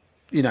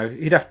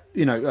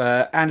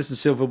 Anderson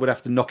Silva would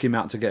have to knock him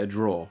out to get a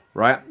draw,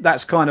 right?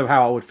 That's kind of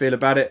how I would feel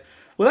about it.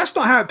 Well, that's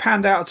not how it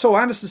panned out at all.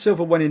 Anderson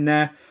Silva went in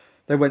there.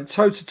 They went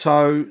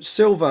toe-to-toe.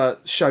 Silva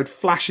showed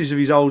flashes of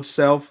his old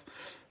self,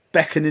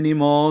 beckoning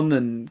him on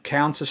and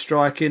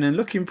counter-striking and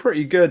looking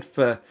pretty good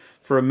for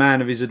a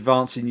man of his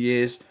advancing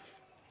years.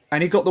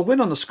 And he got the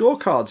win on the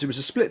scorecards. It was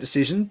a split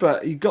decision,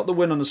 but he got the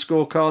win on the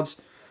scorecards.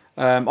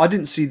 I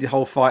didn't see the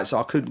whole fight, so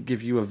I couldn't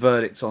give you a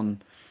verdict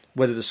on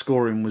whether the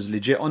scoring was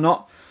legit or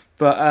not.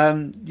 But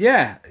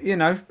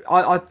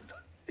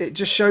it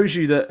just shows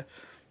you that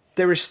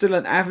there is still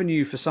an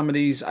avenue for some of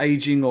these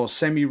aging or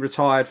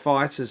semi-retired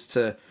fighters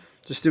to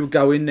still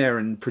go in there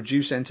and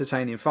produce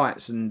entertaining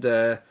fights. And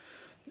I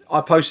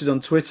posted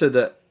on Twitter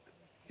that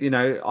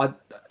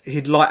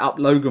he'd light up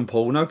Logan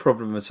Paul, no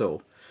problem at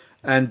all.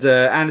 And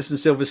Anderson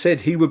Silva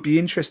said he would be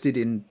interested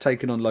in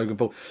taking on Logan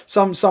Paul.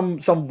 Some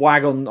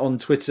wag on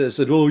Twitter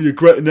said, "Oh, you're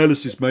great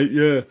analysis, mate."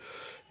 Yeah,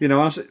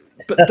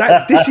 but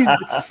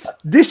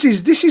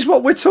this is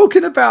what we're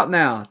talking about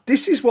now.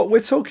 This is what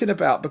we're talking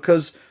about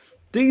because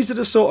these are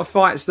the sort of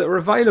fights that are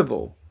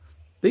available.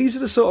 These are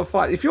the sort of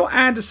fights. If you're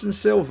Anderson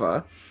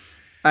Silva,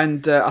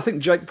 and I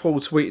think Jake Paul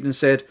tweeted and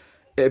said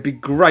it'd be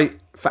great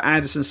for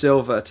Anderson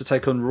Silva to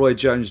take on Roy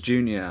Jones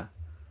Jr.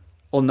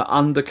 on the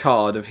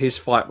undercard of his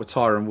fight with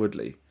Tyron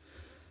Woodley.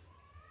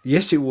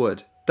 Yes, it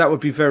would. That would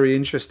be very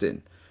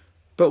interesting.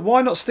 But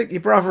why not stick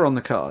your brother on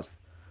the card?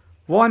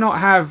 Why not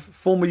have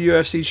former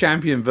UFC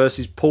champion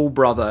versus Paul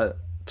brother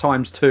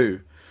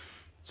 ×2?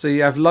 So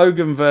you have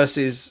Logan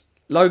versus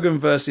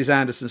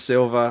Anderson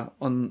Silva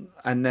and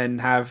then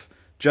have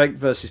Jake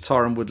versus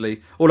Tyron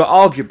Woodley. Although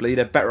arguably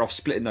they're better off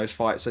splitting those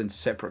fights into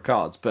separate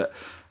cards. But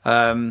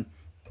I'd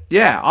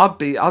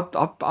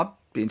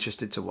be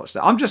interested to watch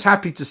that. I'm just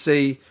happy to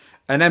see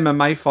an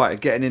MMA fighter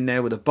getting in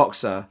there with a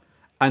boxer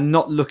and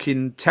not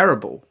looking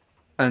terrible.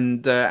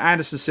 And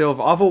Anderson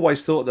Silva, I've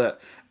always thought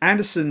that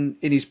Anderson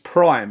in his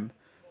prime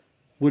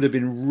would have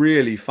been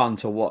really fun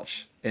to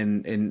watch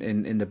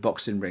in the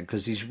boxing ring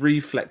because his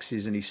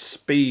reflexes and his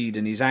speed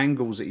and his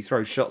angles that he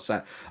throws shots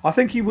at. I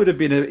think he would have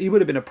been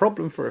a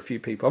problem for a few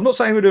people. I'm not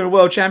saying he would have been a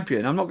world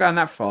champion. I'm not going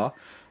that far,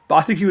 but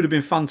I think he would have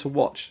been fun to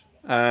watch.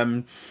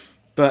 Against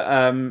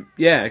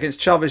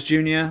Chavez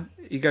Jr.,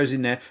 he goes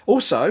in there.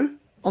 Also,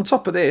 on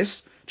top of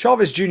this,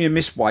 Chavez Jr.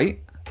 missed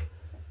weight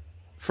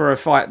for a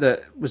fight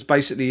that was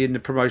basically in the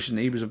promotion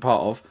that he was a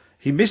part of.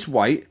 He missed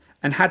weight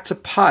and had to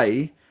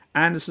pay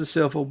Anderson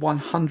Silva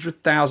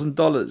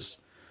 $100,000.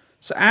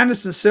 So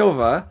Anderson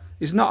Silva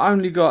has not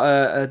only got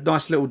a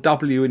nice little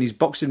W in his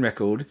boxing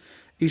record,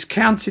 he's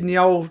counting the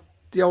old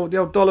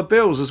dollar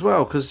bills as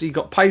well because he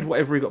got paid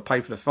whatever he got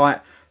paid for the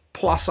fight,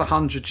 plus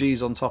 100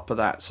 G's on top of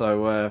that.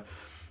 So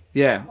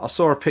I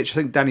saw a picture.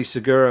 I think Danny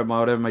Segura,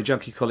 my old MMA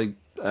junkie colleague,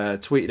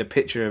 tweeted a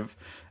picture of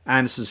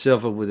Anderson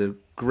Silva with a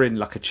grin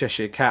like a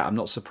Cheshire cat. I'm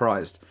not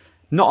surprised.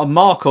 Not a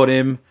mark on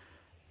him.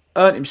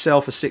 Earned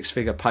himself a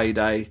 6-figure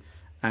payday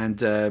and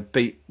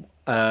beat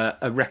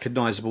a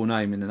recognisable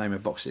name in the name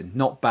of boxing.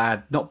 Not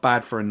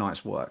bad for a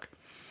night's work.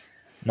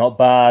 Not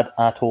bad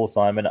at all,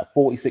 Simon. At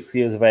 46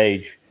 years of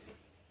age,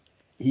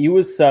 he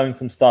was showing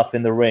some stuff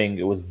in the ring.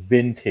 It was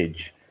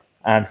vintage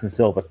Anderson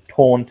Silva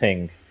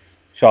taunting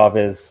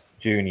Chavez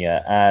Jr.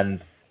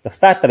 And the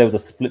fact that it was a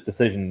split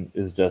decision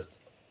is just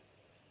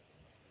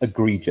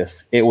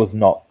egregious. It was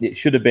not. It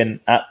should have been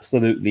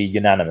absolutely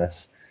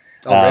unanimous.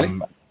 Oh, really?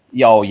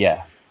 Oh,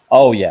 yeah.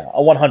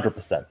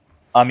 100%.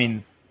 I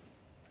mean,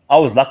 I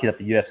was lucky that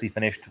the UFC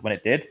finished when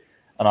it did,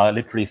 and I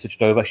literally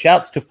switched over.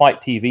 Shouts to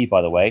Fight TV,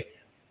 by the way.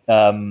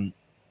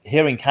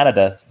 Here in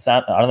Canada,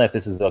 I don't know if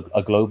this is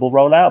a global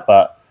rollout,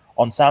 but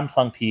on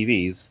Samsung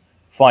TVs,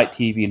 Fight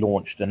TV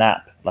launched an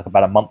app like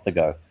about a month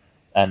ago.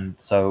 And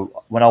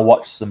so when I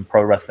watch some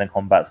pro wrestling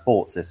combat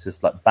sports, it's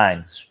just like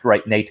bang,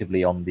 straight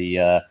natively on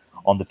the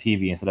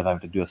TV instead of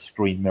having to do a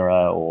screen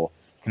mirror or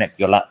connect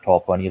your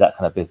laptop or any of that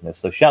kind of business.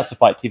 So shouts to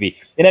Fight TV.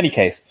 In any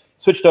case,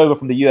 switched over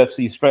from the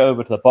UFC straight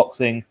over to the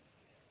boxing.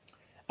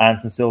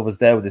 Anderson Silva's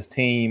there with his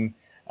team,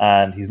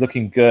 and he's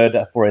looking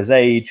good for his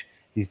age.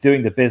 He's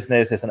doing the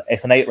business. It's an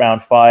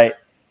 8-round fight.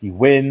 He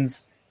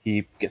wins.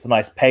 He gets a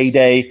nice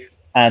payday.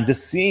 And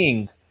just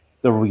seeing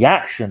the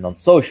reaction on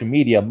social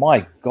media,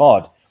 my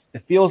God,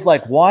 it feels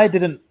like why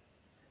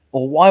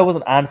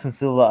wasn't Anderson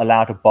Silva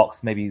allowed to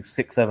box maybe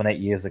 6, 7, 8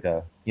 years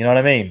ago? You know what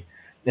I mean?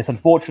 It's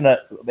unfortunate.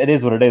 It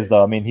is what it is,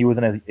 though. I mean, he was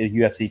in a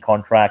UFC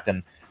contract,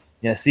 and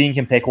seeing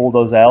him take all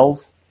those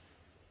L's,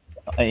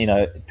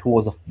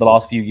 towards the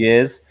last few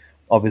years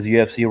of his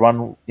UFC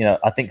run,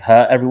 I think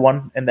hurt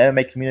everyone in the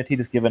MMA community,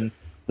 just given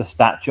the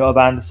stature of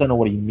Anderson and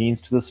what he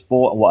means to the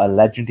sport and what a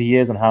legend he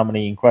is and how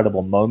many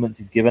incredible moments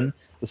he's given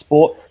the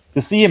sport.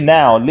 To see him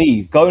now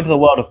leave, go into the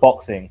world of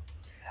boxing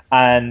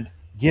and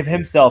give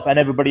himself and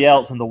everybody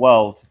else in the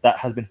world that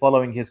has been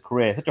following his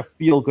career such a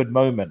feel-good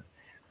moment.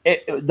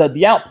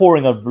 The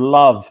outpouring of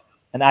love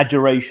and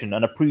adoration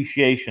and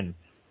appreciation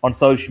on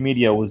social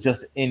media was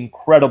just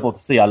incredible to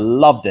see. I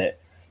loved it.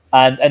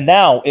 And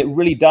now it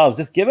really does,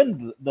 just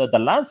given the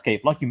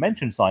landscape, like you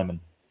mentioned, Simon,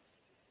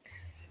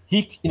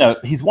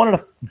 he's wanted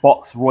to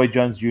box Roy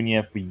Jones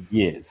Jr. for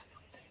years.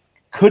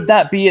 Could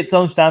that be its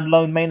own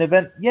standalone main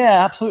event?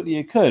 Yeah, absolutely,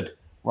 it could,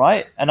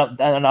 right? And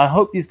I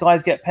hope these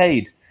guys get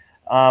paid.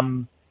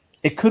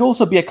 It could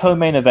also be a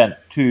co-main event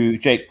to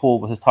Jake Paul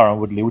versus Tyron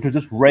Woodley, which would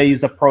just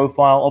raise the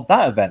profile of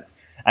that event.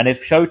 And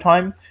if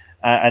Showtime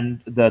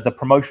and the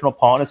promotional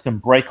partners can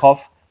break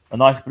off a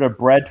nice bit of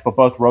bread for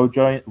both Roy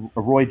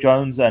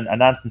Jones and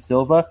Anderson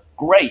Silva,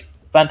 great,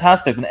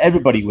 fantastic, and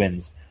everybody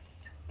wins.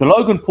 The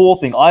Logan Paul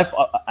thing,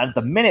 and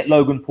the minute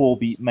Logan Paul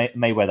beat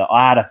Mayweather,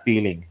 I had a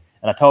feeling,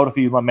 and I told a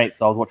few of my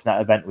mates I was watching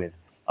that event with,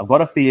 I've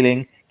got a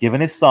feeling, given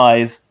his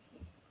size,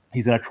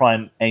 he's going to try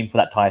and aim for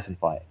that Tyson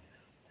fight.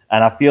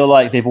 And I feel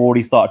like they've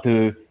already started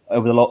to,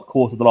 over the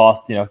course of the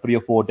last 3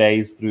 or 4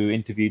 days through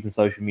interviews and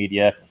social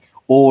media,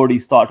 already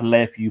started to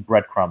lay a few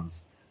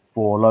breadcrumbs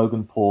for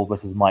Logan Paul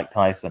versus Mike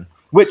Tyson,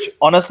 which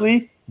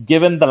honestly,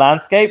 given the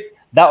landscape,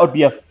 that would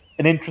be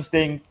an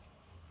interesting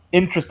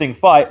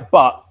fight,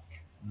 but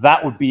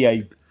that would be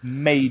a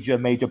major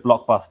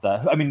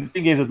blockbuster. I mean, the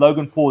thing is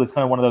Logan Paul is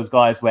kind of one of those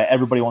guys where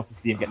everybody wants to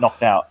see him get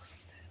knocked out,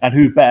 and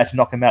who better to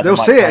knock him out? They'll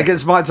see it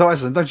against Mike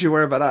Tyson. Don't you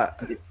worry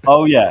about that.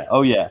 Oh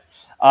yeah.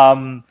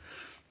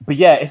 But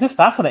yeah, it's just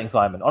fascinating,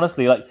 Simon.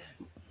 Honestly, like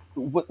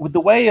with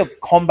the way of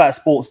combat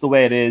sports, the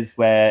way it is,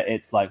 where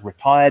it's like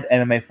retired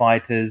MMA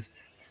fighters,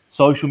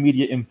 social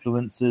media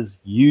influencers,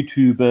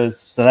 YouTubers,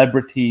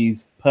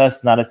 celebrities,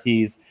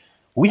 personalities,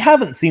 we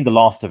haven't seen the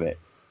last of it.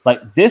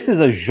 Like, this is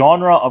a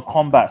genre of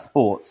combat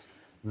sports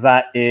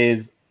that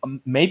is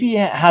maybe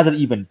it hasn't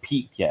even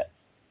peaked yet.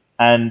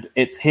 And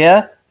it's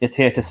here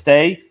to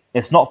stay.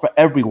 It's not for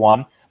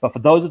everyone, but for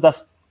those of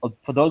us, I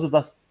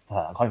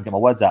can't even get my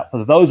words out.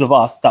 For those of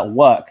us that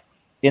work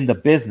in the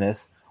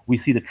business, we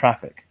see the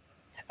traffic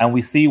and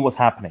we see what's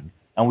happening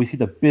and we see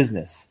the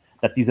business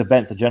that these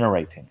events are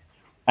generating.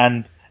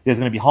 And there's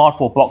going to be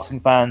hardcore boxing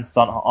fans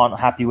that aren't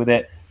happy with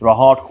it. There are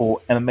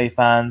hardcore MMA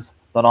fans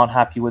that aren't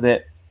happy with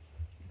it.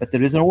 But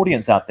there is an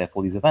audience out there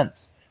for these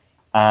events.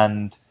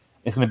 And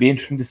it's going to be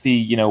interesting to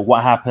see,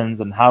 what happens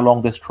and how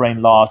long this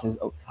train lasts.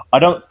 I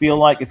don't feel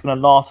like it's going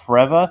to last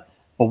forever.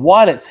 But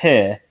while it's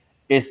here,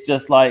 it's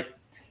just like,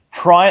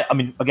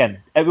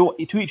 again, everyone,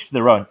 to each to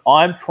their own.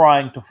 I'm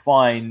trying to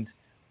find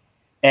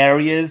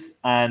areas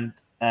and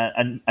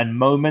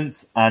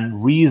moments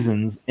and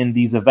reasons in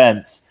these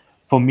events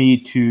for me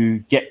to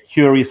get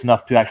curious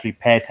enough to actually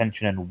pay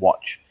attention and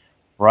watch,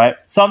 right?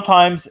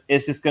 Sometimes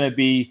it's just going to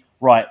be,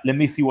 right, let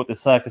me see what the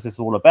circus is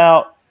all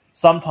about.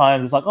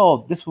 Sometimes it's like,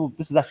 oh, this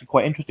is actually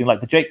quite interesting. Like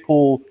the Jake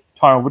Paul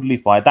Tyron Woodley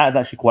fight, that is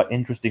actually quite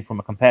interesting from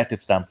a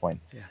competitive standpoint,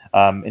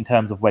 in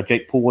terms of where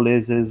Jake Paul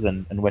is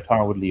and where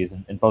Tyron Woodley is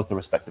in both their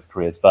respective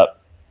careers.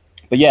 But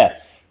yeah,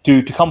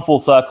 to come full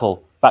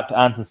circle back to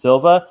Anderson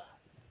Silva,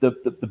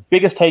 the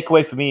biggest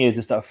takeaway for me is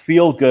just a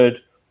feel good,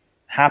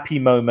 happy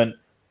moment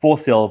for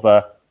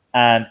Silva.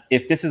 And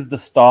if this is the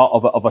start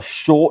of a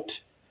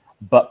short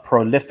but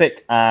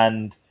prolific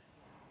and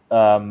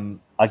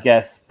I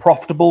guess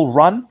profitable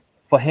run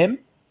for him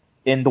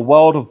in the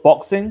world of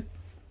boxing,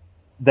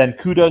 then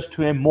kudos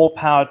to him, more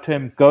power to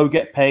him. Go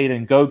get paid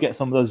and go get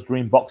some of those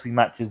dream boxing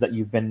matches that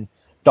you've been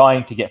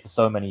dying to get for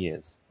so many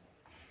years.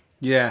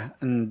 Yeah,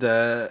 and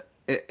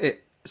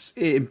it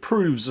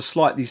improves a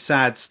slightly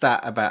sad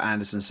stat about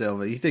Anderson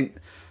Silva. You think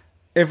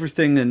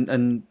everything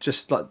and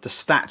just like the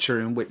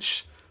stature in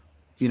which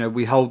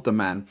we hold the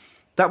man.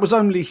 That was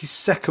only his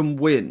second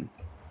win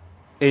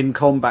in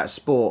combat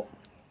sport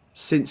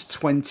since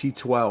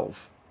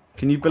 2012.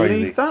 Can you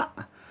believe that?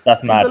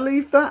 That's mad. Can you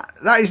believe that?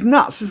 That is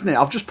nuts, isn't it?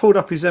 I've just pulled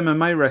up his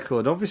MMA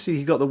record. Obviously,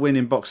 he got the win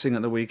in boxing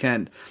at the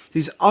weekend.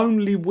 His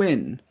only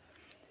win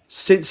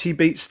since he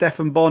beat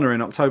Stephan Bonner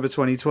in October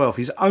 2012.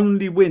 His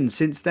only win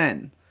since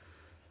then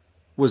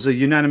was a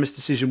unanimous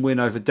decision win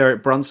over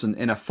Derek Brunson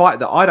in a fight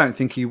that I don't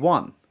think he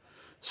won.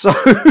 So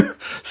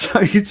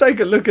you take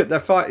a look at the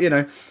fight,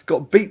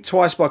 got beat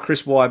twice by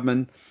Chris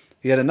Weidman.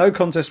 He had a no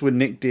contest with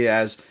Nick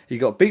Diaz. He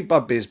got beat by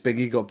Bisping.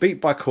 He got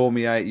beat by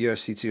Cormier at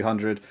UFC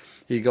 200.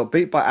 He got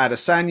beat by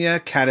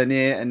Adesanya,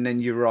 Cannonier, and then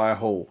Uriah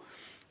Hall.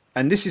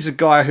 And this is a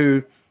guy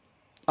who,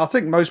 I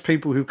think most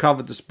people who've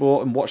covered the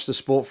sport and watched the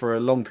sport for a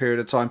long period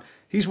of time,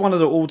 he's one of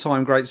the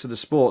all-time greats of the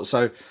sport.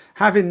 So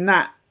having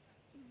that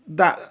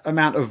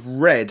amount of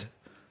red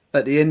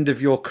at the end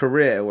of your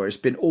career, where it's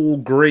been all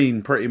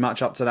green pretty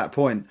much up to that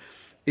point,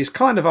 is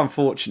kind of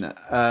unfortunate.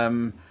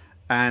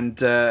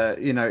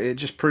 It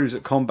just proves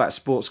that combat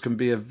sports can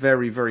be a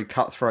very, very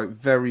cutthroat,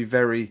 very,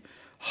 very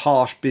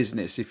harsh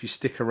business if you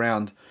stick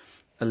around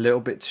a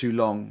little bit too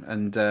long.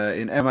 And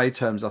in MMA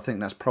terms, I think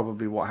that's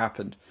probably what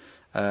happened.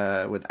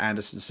 with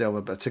Anderson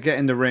Silva. But to get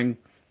in the ring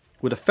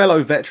with a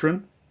fellow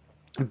veteran,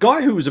 a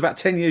guy who was about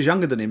 10 years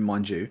younger than him,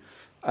 mind you,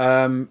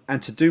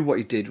 and to do what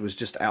he did was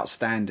just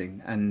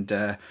outstanding. And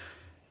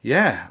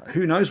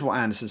who knows what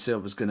Anderson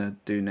Silva's going to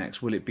do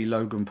next? Will it be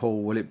Logan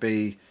Paul? Will it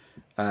be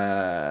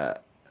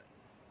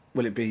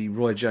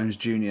Roy Jones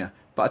Jr.?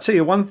 But I tell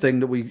you one thing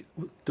that we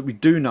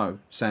do know,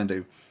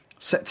 Sandu.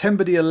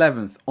 September the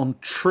 11th on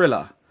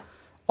Triller,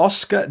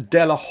 Oscar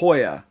De La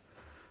Hoya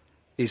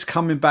is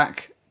coming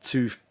back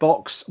to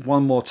box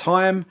one more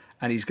time,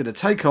 and he's going to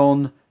take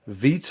on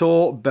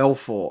Vitor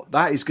Belfort.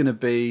 That is going to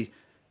be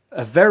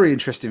a very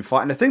interesting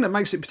fight. And the thing that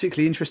makes it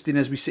particularly interesting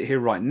as we sit here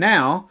right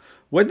now,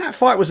 when that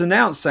fight was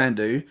announced,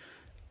 Sandu,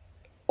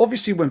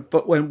 obviously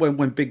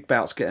when big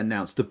bouts get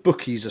announced, the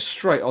bookies are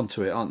straight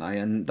onto it, aren't they?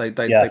 And they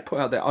put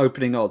out their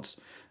opening odds.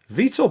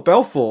 Vitor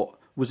Belfort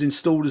was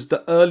installed as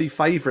the early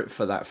favourite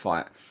for that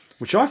fight,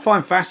 which I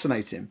find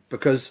fascinating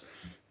because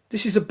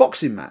this is a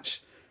boxing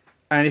match.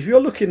 And if you're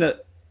looking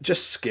at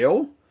just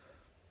skill,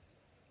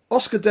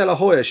 Oscar De La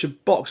Hoya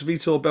should box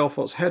Vitor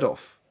Belfort's head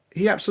off.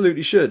 He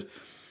absolutely should.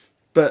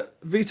 But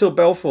Vitor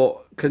Belfort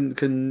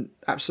can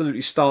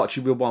absolutely starch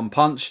you with one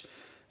punch.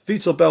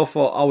 Vitor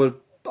Belfort,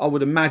 I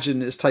would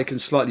imagine, has taken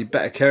slightly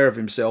better care of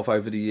himself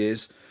over the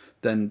years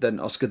than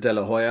Oscar De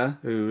La Hoya,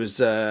 who was,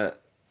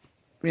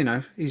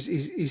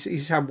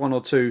 he's had one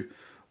or two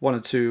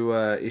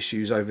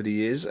issues over the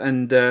years,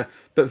 but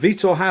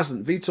Vitor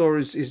hasn't. Vitor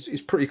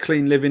is pretty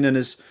clean living and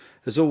has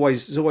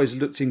always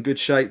looked in good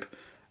shape.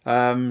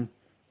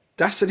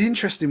 That's an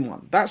interesting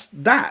one.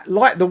 That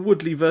like the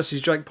Woodley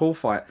versus Jake Paul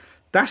fight.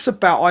 That's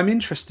about I'm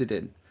interested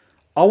in.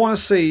 I want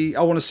to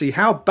see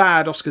how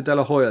bad Oscar De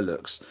La Hoya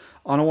looks,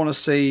 and I want to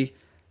see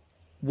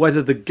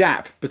whether the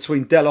gap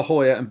between De La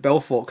Hoya and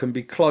Belfort can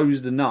be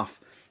closed enough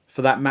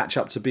for that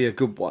matchup to be a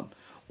good one,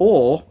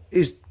 or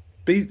is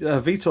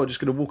Vitor just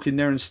going to walk in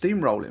there and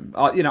steamroll him?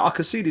 I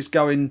could see this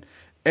going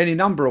any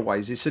number of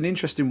ways. It's an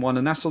interesting one,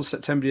 and that's on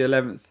September the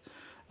 11th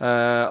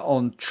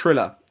on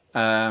Triller.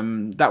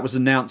 That was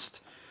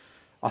announced.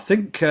 I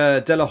think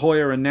De La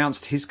Hoya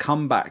announced his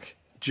comeback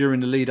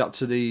during the lead up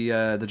to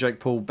the Jake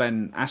Paul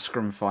Ben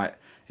Askren fight.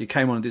 He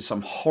came on and did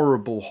some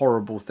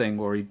horrible thing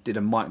where he did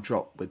a mic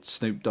drop with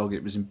Snoop Dogg.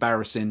 It was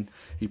embarrassing.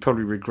 He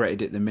probably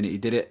regretted it the minute he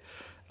did it.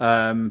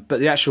 But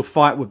the actual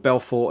fight with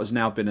Belfort has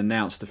now been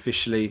announced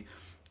officially.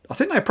 I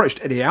think they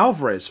approached Eddie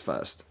Alvarez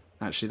first.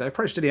 Actually, they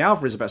approached Eddie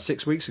Alvarez about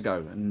 6 weeks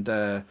ago, and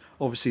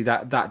obviously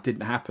that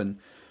didn't happen.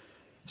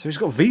 So he's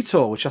got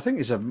Vitor, which I think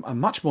is a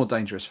much more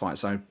dangerous fight.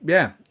 So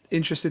yeah,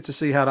 interested to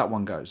see how that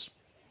one goes.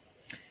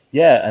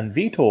 Yeah, and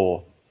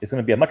Vitor is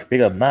going to be a much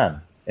bigger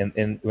man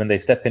in when they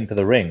step into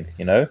the ring,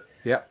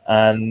 Yeah.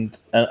 And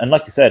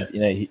like you said,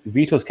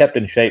 Vitor's kept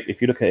in shape.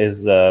 If you look at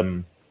his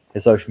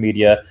social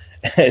media,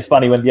 it's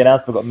funny when the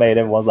announcement got made,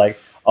 everyone's like,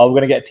 "Oh,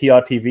 we're going to get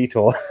TRT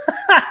Vitor."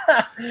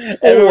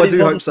 I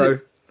do hope so.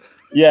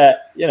 Yeah,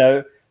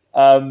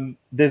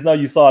 there's no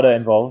USADA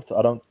involved,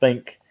 I don't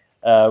think,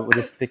 with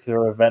this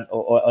particular event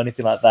or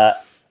anything like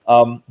that.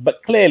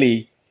 But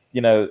clearly,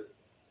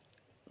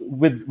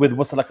 with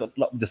what's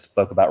we just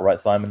spoke about, right,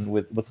 Simon,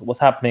 with what's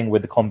happening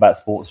with the combat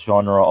sports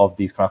genre of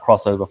these kind of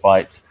crossover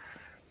fights,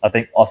 I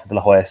think Oscar De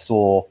La Hoya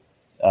saw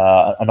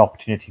an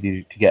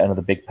opportunity to get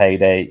another big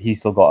payday. He's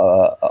still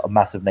got a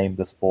massive name in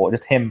the sport.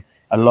 Just him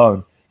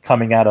alone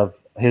coming out of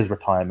his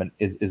retirement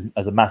is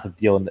a massive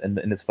deal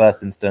in its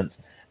first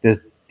instance. There's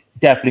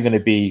definitely going to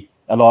be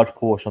a large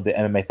portion of the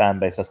MMA fan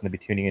base that's going to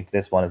be tuning into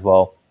this one as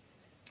well.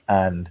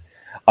 And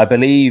I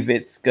believe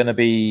it's going to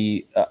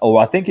be,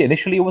 I think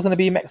initially it was going to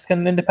be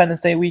Mexican Independence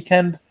Day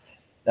weekend.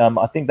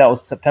 I think that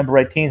was September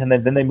 18th, and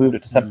then they moved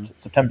it to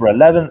September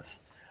 11th.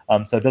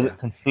 So does it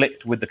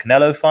conflict with the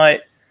Canelo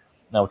fight?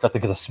 No, which I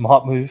think is a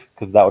smart move,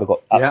 because that would have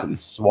got absolutely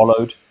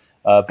swallowed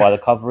by the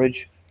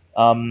coverage.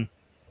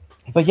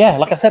 But yeah,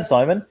 like I said,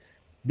 Simon,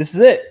 this is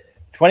it.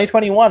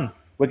 2021.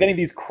 We're getting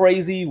these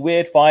crazy,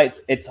 weird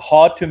fights. It's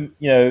hard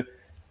to,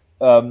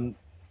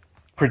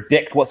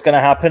 predict what's going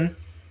to happen,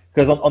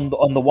 because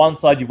on the one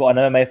side you've got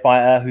an MMA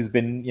fighter who's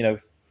been,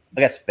 I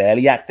guess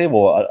fairly active,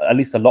 or at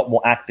least a lot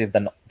more active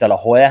than De La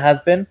Hoya has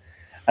been,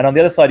 and on the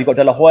other side you've got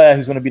De La Hoya,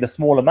 who's going to be the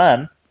smaller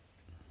man,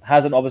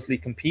 hasn't obviously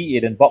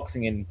competed in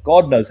boxing in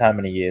God knows how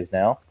many years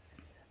now,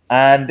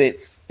 and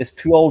it's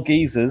two old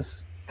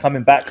geezers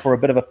coming back for a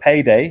bit of a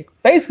payday.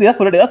 Basically, that's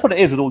what it is. That's what it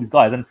is with all these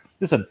guys. And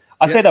listen,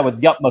 I say that with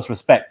the utmost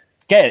respect.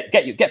 Get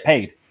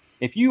paid.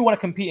 If you want to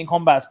compete in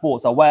combat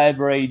sports at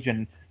whatever age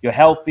and you're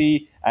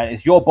healthy and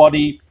it's your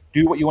body,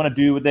 do what you want to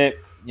do with it.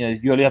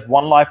 You only have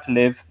one life to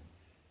live.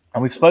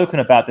 And we've spoken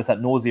about this ad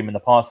nauseum in the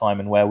past,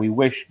 Simon, where we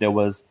wish there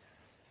was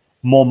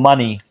more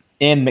money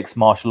in mixed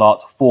martial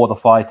arts for the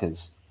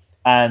fighters.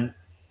 And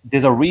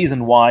there's a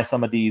reason why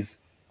some of these,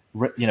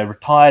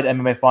 retired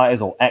MMA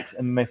fighters or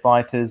ex-MMA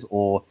fighters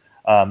or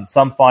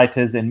some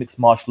fighters in mixed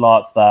martial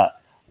arts that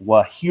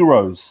were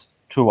heroes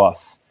to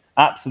us,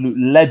 absolute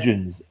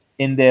legends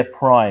in their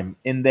prime,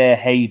 in their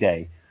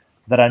heyday,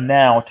 that are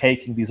now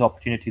taking these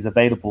opportunities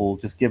available,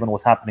 just given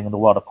what's happening in the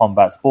world of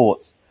combat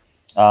sports,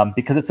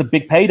 because it's a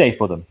big payday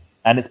for them.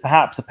 and it's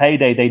perhaps a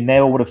payday they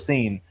never would have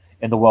seen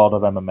in the world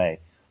of MMA.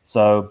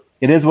 So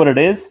it is what it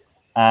is.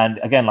 And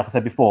again, like I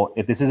said before,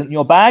 if this isn't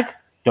your bag,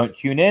 don't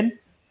tune in.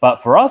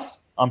 But for us,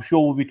 I'm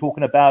sure we'll be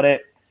talking about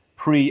it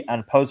pre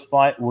and post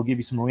fight. We'll give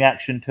you some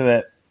reaction to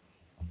it.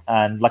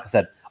 And like I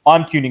said,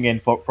 I'm tuning in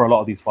for a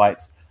lot of these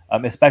fights,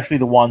 especially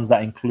the ones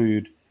that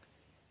include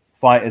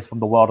fighters from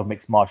the world of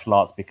mixed martial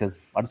arts, because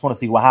I just want to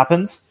see what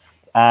happens.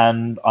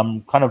 And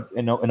I'm kind of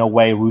in a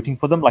way rooting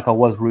for them, like I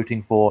was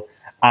rooting for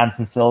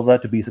Anderson Silva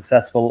to be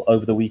successful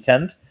over the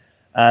weekend.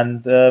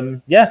 And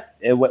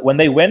when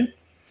they win,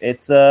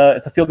 it's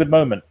a feel good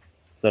moment.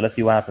 So let's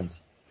see what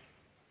happens.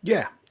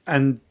 Yeah,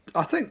 and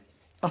I think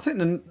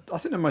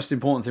the most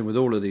important thing with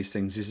all of these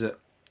things is that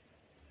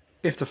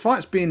if the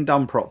fight's being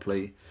done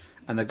properly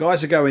and the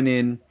guys are going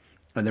in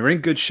and they're in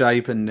good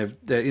shape and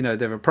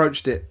they've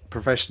approached it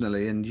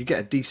professionally and you get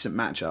a decent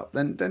matchup,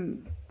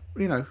 then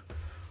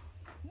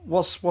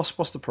what's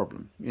the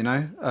problem?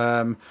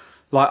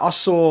 Like I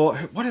saw,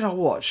 what did I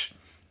watch?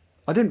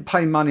 I didn't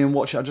pay money and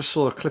watch it. I just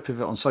saw a clip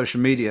of it on social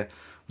media.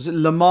 Was it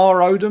Lamar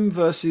Odom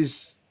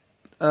versus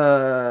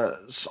I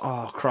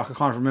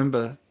can't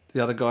remember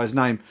the other guy's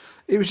name.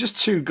 It was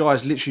just two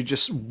guys literally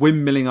just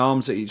windmilling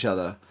arms at each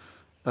other.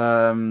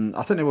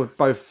 I think they were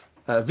both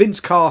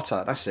Vince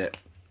Carter. That's it.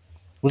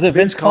 Was it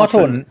Vince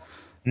Carter or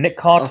Nick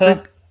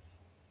Carter?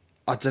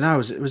 I don't know.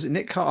 Was it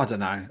Nick Carter? I don't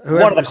know.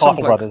 One of the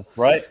Carter brothers,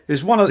 right? It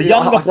was one of the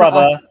younger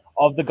brother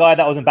of the guy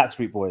that was in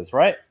Backstreet Boys,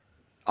 right?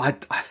 I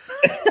don't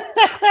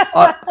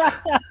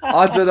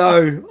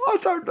know. I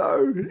don't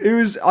know.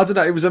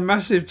 It was a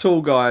massive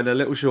tall guy and a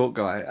little short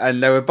guy,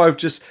 and they were both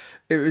just.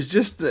 It was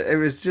just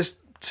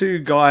two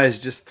guys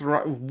just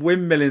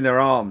windmilling their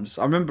arms.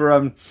 I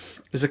remember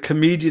there's a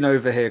comedian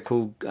over here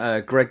called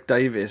Greg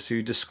Davis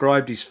who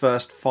described his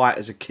first fight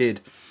as a kid.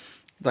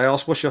 They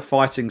asked, "What's your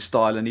fighting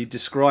style?" and he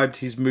described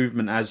his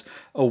movement as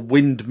a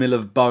windmill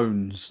of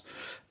bones,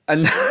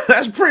 and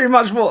that's pretty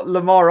much what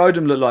Lamar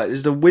Odom looked like.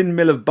 It's a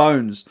windmill of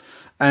bones.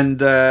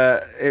 And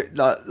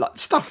like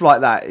stuff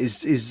like that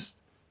is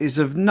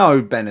of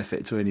no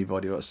benefit to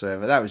anybody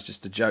whatsoever. That was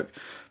just a joke.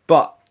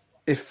 But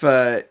if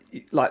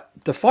like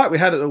the fight we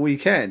had at the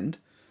weekend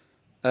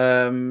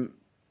looked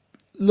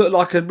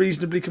like a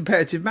reasonably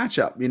competitive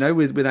matchup,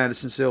 with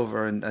Anderson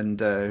Silva and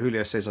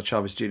Julio Cesar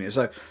Chavez Jr.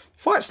 So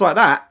fights like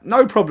that,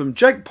 no problem.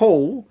 Jake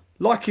Paul,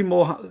 like him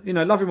or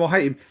love him or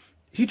hate him,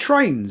 he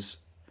trains.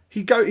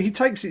 He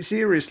takes it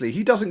seriously.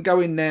 He doesn't go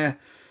in there.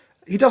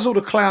 He does all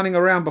the clowning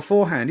around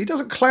beforehand. He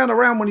doesn't clown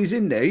around when he's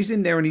in there. He's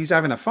in there and he's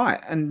having a fight.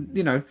 And,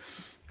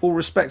 all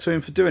respect to him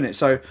for doing it.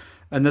 So,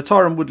 and the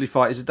Tyron Woodley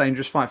fight is a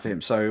dangerous fight for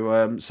him.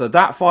 So, so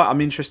that fight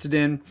I'm interested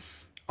in.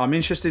 I'm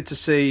interested to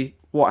see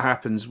what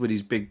happens with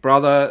his big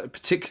brother.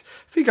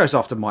 If he goes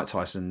after Mike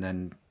Tyson,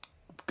 then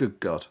good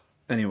God.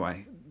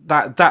 Anyway,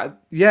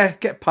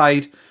 get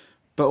paid.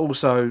 But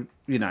also,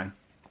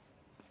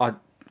 I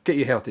get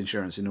your health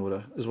insurance in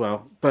order as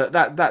well. But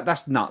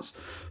that's nuts.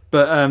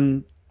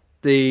 But,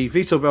 the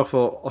Vitor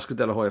Belfort Oscar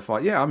De La Hoya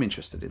fight, yeah, I'm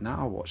interested in that.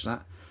 I'll watch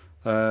that.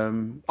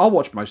 I'll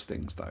watch most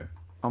things though.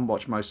 And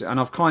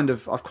I've kind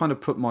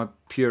of put my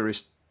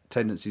purist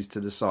tendencies to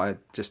the side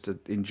just to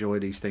enjoy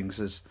these things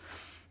as,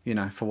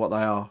 for what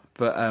they are.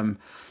 But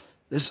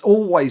there's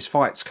always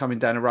fights coming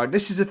down the road.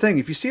 This is the thing.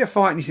 If you see a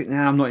fight and you think,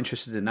 I'm not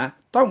interested in that,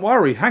 don't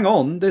worry. Hang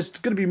on. There's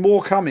going to be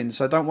more coming,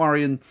 so don't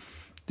worry. And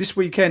this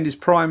weekend is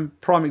prime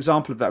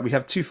example of that. We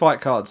have 2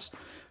 fight cards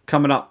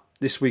coming up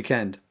this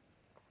weekend.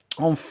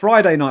 On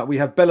Friday night, we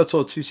have Bellator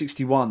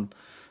 261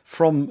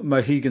 from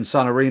Mohegan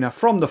Sun Arena,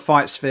 from the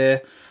Fight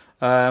Sphere.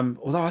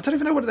 Although I don't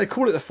even know whether they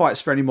call it the Fight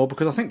Sphere anymore,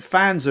 because I think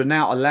fans are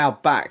now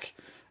allowed back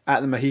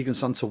at the Mohegan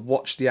Sun to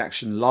watch the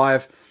action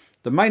live.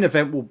 The main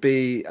event will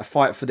be a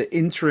fight for the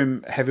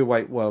interim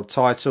heavyweight world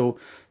title.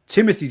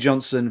 Timothy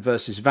Johnson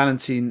versus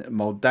Valentin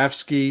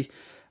Moldavsky.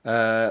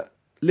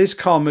 Liz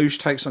Carmouche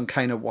takes on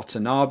Kana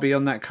Watanabe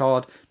on that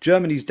card.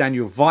 Germany's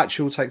Daniel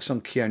Weichel takes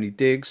on Keone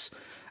Diggs.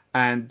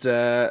 And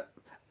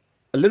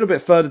a little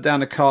bit further down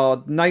the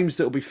card, names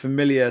that will be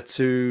familiar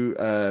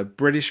to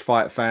British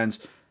fight fans.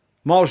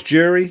 Miles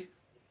Jury,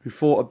 who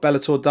fought at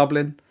Bellator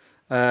Dublin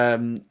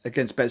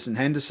against Benson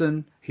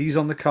Henderson. He's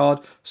on the card.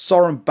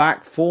 Soren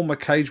Bak, former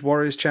Cage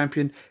Warriors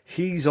champion.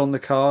 He's on the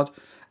card.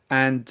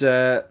 And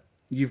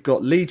you've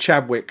got Lee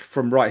Chadwick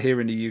from right here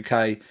in the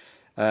UK.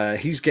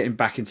 He's getting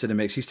back into the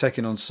mix. He's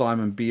taking on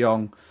Simon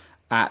Biong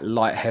at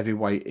light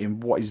heavyweight in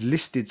what is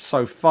listed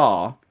so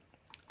far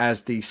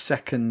as the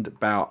second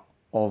bout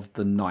of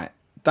the night.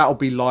 That'll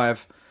be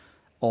live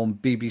on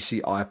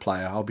BBC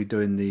iPlayer. I'll be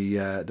doing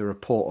the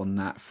report on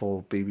that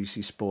for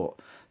BBC Sport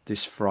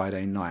this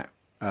Friday night.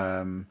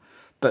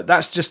 But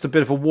that's just a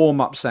bit of a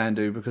warm up,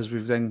 Sandu, because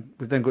we've then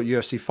got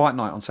UFC Fight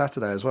Night on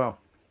Saturday as well.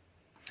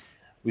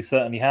 We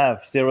certainly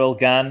have Cyril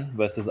Gane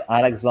versus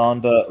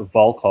Alexander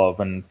Volkov,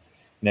 and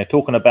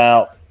talking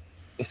about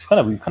we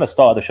kind of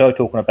started the show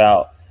talking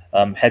about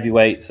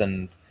heavyweights,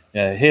 and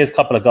here's a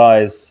couple of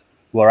guys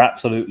who are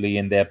absolutely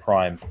in their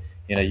prime.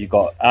 You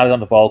got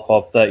Alexander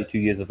Volkov, 32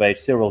 years of age,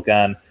 Cyril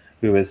Gane,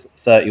 who is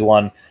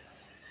 31.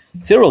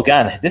 Cyril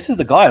Gann, this is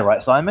the guy,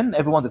 right, Simon?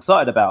 Everyone's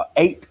excited about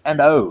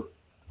 8-0,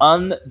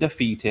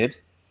 undefeated.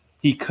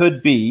 He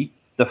could be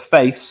the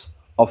face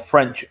of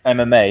French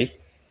MMA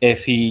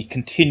if he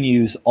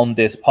continues on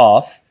this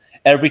path.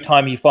 Every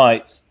time he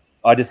fights,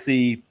 I just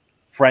see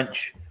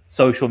French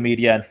social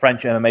media and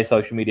French MMA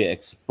social media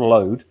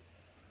explode.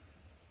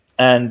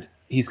 And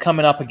he's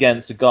coming up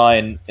against a guy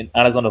in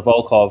Alexander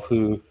Volkov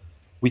who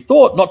we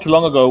thought not too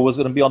long ago was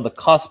going to be on the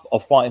cusp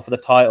of fighting for the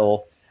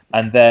title.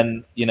 And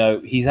then,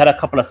 he's had a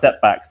couple of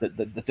setbacks.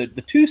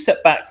 The two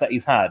setbacks that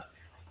he's had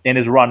in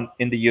his run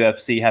in the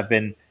UFC have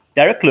been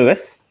Derek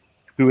Lewis,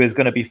 who is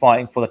going to be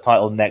fighting for the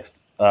title next,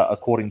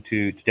 according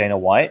to Dana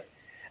White,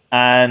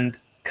 and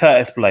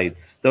Curtis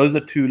Blades. Those are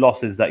two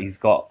losses that he's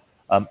got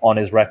on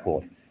his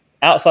record.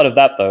 Outside of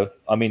that, though,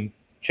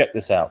 check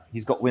this out.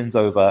 He's got wins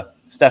over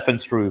Stefan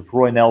Struve,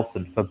 Roy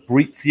Nelson,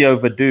 Fabrizio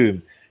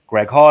Verdum,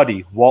 Greg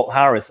Hardy, Walt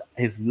Harris.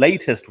 His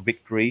latest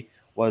victory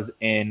was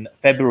in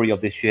February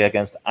of this year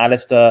against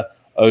Alistair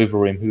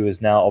Overeem, who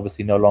is now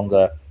obviously no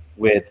longer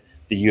with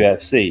the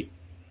UFC.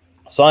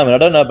 Simon, I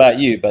don't know about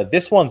you, but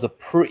this one's a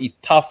pretty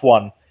tough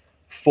one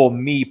for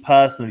me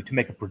personally to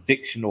make a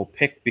prediction or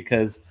pick,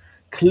 because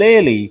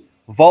clearly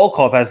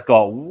Volkov has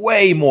got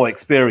way more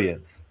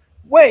experience.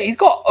 He's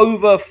got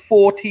over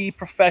 40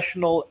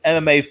 professional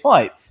MMA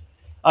fights.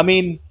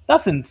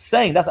 That's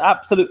insane. That's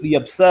absolutely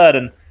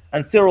absurd.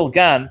 And Cyril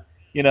Gann,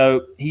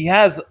 he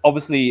has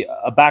obviously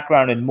a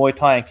background in Muay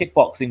Thai and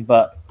kickboxing,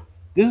 but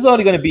this is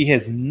only going to be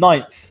his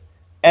 9th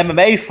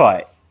MMA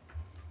fight,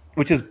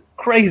 which is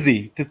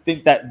crazy to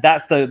think that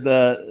that's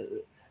the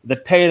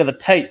tail of the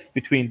tape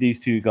between these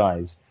two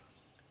guys.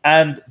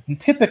 And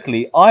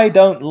typically, I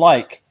don't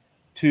like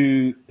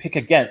to pick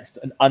against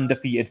an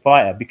undefeated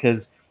fighter,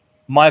 because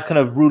my kind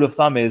of rule of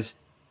thumb is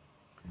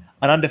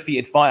an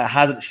undefeated fighter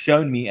hasn't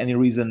shown me any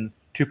reason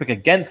to pick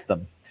against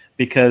them,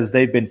 because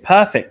they've been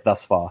perfect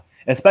thus far.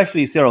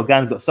 Especially Cyril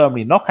Gann's got so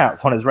many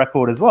knockouts on his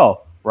record as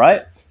well,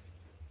 right?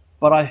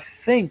 But I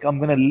think I'm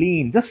going to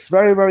lean just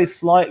very, very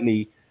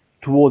slightly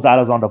towards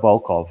Alexander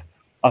Volkov.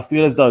 I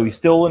feel as though he's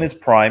still in his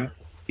prime.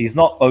 He's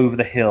not over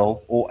the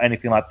hill or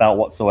anything like that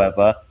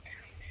whatsoever.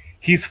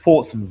 He's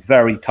fought some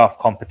very tough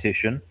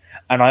competition.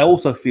 And I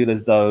also feel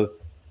as though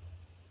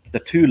the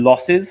two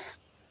losses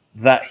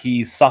that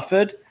he's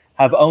suffered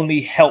have only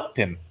helped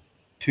him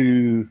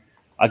to,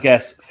 I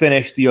guess,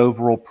 finish the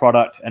overall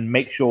product and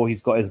make sure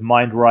he's got his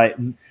mind right.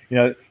 And,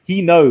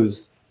 he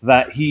knows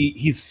that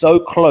he's so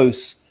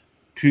close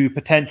to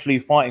potentially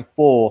fighting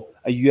for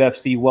a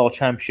UFC World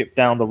Championship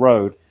down the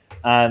road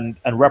and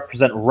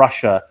represent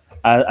Russia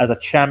as a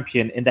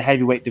champion in the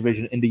heavyweight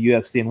division in the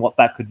UFC, and what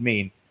that could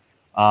mean.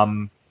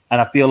 And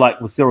I feel like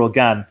with Cyril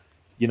Gann,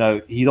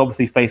 he's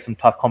obviously faced some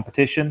tough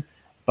competition,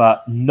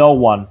 but no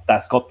one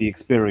that's got the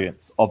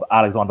experience of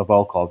Alexander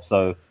Volkov.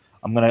 So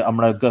I'm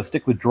gonna go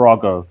stick with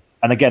Drago.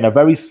 And again, a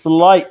very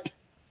slight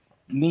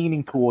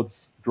leaning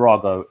towards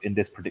Drago in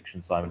this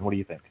prediction, Simon. What do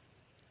you think?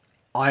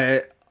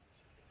 I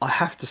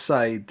have to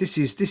say this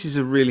is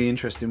a really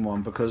interesting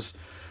one, because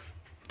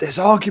there's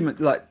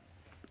argument like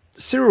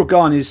Cyril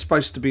Gane is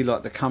supposed to be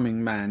like the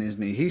coming man,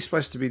 isn't he? He's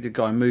supposed to be the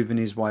guy moving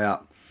his way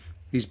up.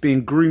 He's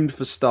being groomed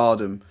for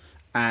stardom,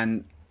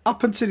 and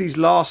up until his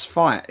last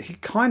fight,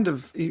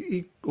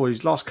 or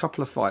his last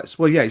couple of fights.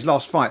 Well, yeah, his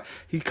last fight,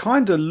 he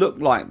kind of looked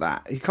like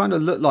that. He kind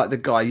of looked like the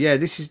guy. Yeah,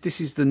 this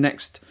is the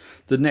next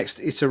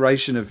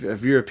iteration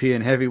of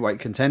European heavyweight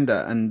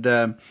contender, and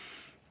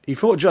he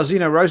fought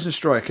Jairzinho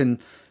Rozenstruik, and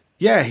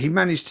yeah, he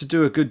managed to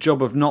do a good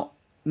job of not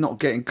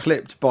getting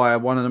clipped by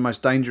one of the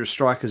most dangerous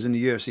strikers in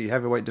the UFC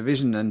heavyweight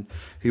division, and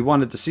who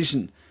won a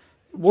decision.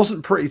 It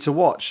wasn't pretty to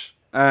watch,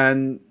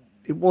 and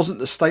it wasn't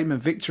the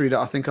statement victory that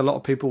I think a lot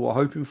of people were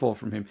hoping for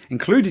from him,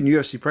 including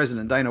UFC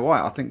President Dana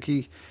White. I think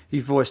he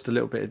voiced a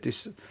little bit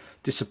of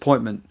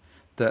disappointment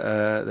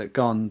that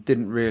Gane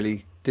didn't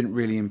really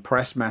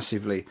impress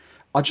massively.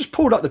 I just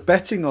pulled up the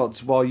betting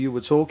odds while you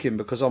were talking,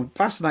 because I'm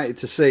fascinated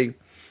to see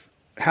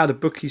how the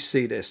bookies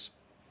see this.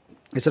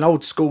 It's an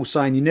old school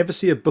saying: you never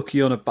see a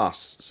bookie on a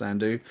bus,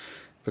 Sandu,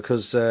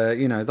 because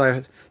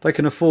they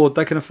can afford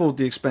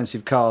the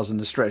expensive cars and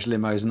the stretch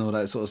limos and all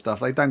that sort of stuff.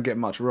 They don't get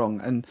much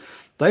wrong, and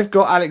they've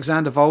got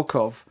Alexander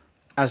Volkov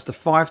as the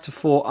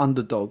 5-4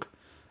 underdog.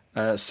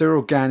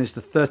 Cyril Gane is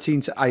the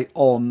 13-8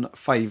 on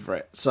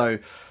favourite. So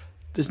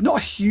there's not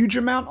a huge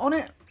amount on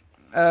it.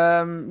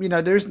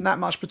 There isn't that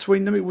much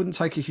between them. It wouldn't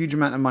take a huge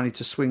amount of money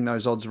to swing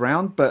those odds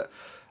round, but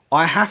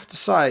I have to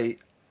say,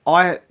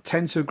 I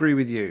tend to agree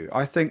with you.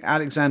 I think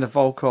Alexander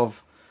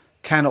Volkov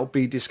cannot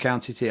be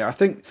discounted here. I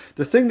think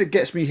the thing that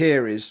gets me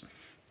here is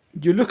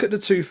you look at the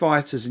two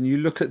fighters and you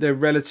look at their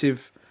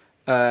relative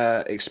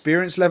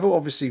experience level.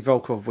 Obviously,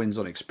 Volkov wins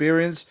on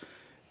experience.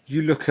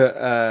 You look at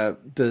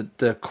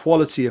the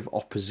quality of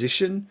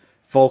opposition.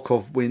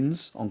 Volkov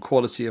wins on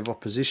quality of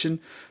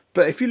opposition.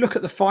 But if you look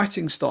at the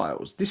fighting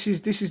styles, this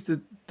is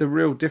the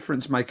real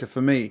difference maker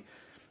for me.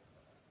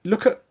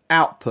 Look at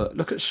output.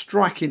 Look at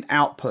striking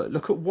output.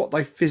 Look at what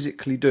they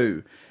physically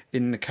do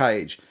in the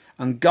cage.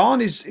 And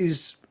Gane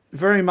is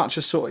very much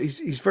a sort.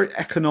 He's very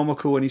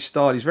economical in his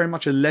style. He's very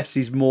much a less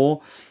is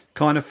more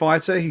kind of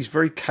fighter. He's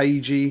very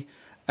cagey.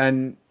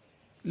 And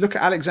look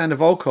at Alexander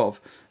Volkov.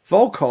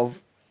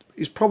 Volkov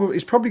he's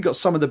probably got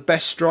some of the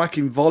best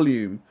striking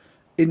volume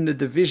in the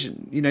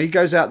division. You know, he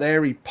goes out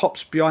there, he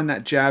pops behind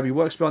that jab, he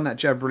works behind that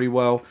jab really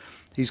well.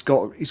 He's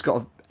got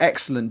an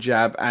excellent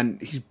jab,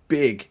 and he's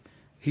big.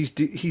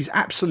 He's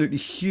absolutely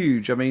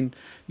huge. I mean,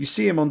 you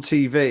see him on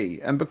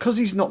TV, and because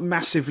he's not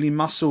massively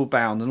muscle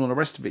bound and all the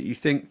rest of it, you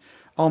think,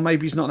 oh,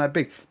 maybe he's not that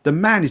big. The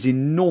man is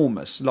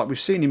enormous. Like, we've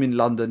seen him in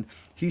London.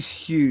 He's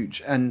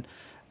huge, and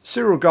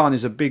Cyril Gane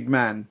is a big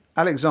man.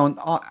 Alexander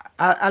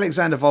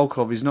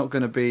Volkov is not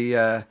going to be,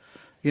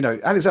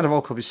 Alexander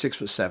Volkov is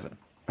 6'7",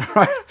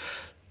 right?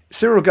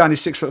 Cyril Gane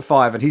is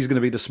 6'5", and he's going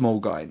to be the small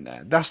guy in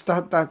there. That's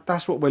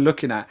what we're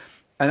looking at.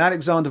 And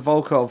Alexander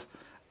Volkov,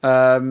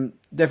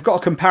 they've got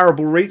a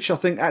comparable reach. I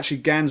think actually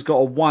Gane's got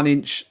a 1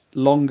 inch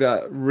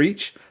longer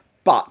reach,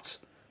 but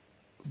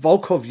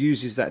Volkov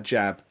uses that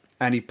jab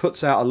and he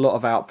puts out a lot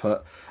of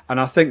output. And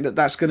I think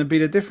that's going to be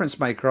the difference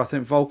maker. I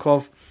think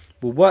Volkov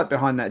will work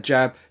behind that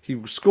jab. He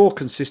will score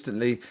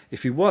consistently.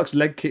 If he works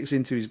leg kicks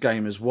into his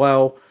game as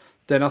well,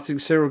 then I think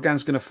Cyril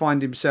Gane's going to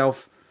find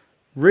himself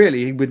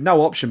really with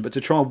no option but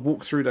to try and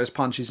walk through those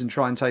punches and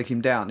try and take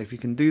him down. If you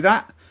can do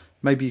that,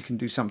 maybe you can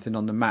do something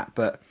on the mat.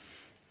 But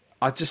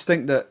I just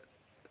think that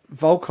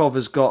Volkov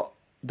has got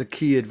the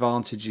key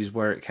advantages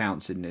where it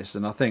counts in this.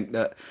 And I think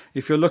that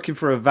if you're looking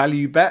for a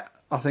value bet,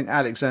 I think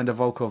Alexander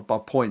Volkov by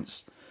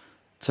points,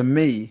 to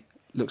me,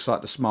 looks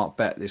like the smart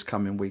bet this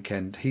coming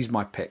weekend. He's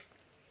my pick.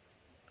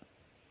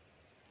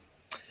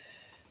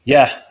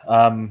 Yeah,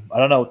 I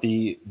don't know what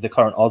the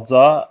current odds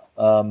are,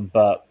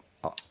 but...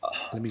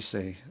 Let me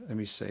see.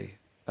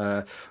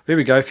 Here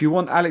we go. If you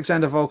want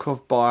Alexander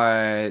Volkov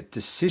by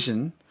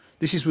decision,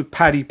 this is with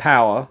Paddy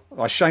Power.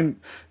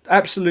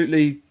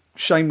 Absolutely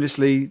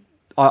shamelessly,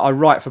 I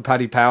write for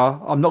Paddy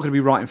Power. I'm not going to be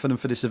writing for them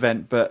for this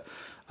event, but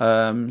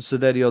so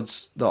they're the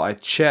odds that I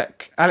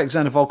check.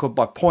 Alexander Volkov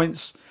by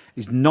points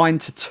is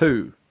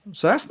 9-2.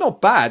 So that's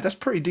not bad. That's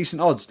pretty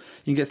decent odds.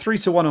 You can get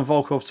 3-1 on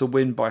Volkov to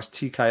win by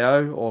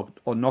TKO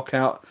or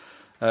knockout.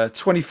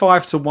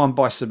 25-1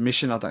 by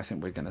submission. I don't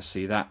think we're going to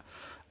see that.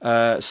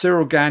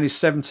 Cyril Gane is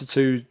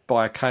 7-2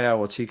 by a KO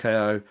or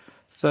TKO,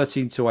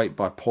 13-8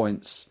 by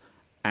points,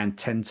 and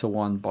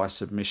 10-1 by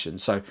submission.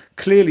 So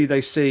clearly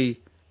they see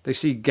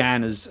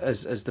Gane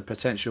as the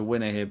potential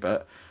winner here.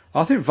 But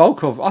I think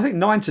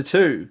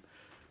 9-2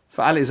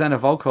 for Alexander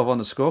Volkov on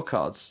the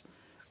scorecards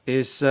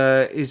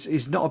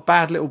is not a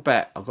bad little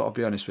bet. I've got to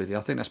be honest with you.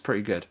 I think that's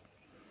pretty good.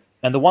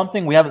 And the one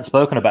thing we haven't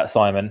spoken about,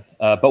 Simon,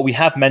 but we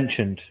have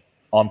mentioned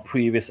on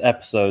previous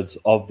episodes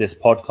of this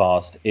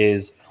podcast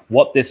is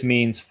what this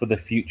means for the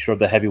future of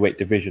the heavyweight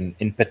division,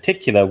 in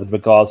particular with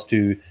regards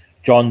to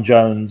John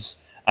Jones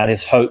and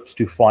his hopes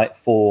to fight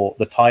for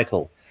the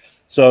title.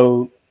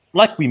 So,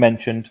 like we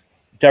mentioned,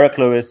 Derek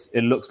Lewis,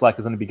 it looks like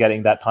is going to be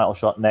getting that title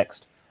shot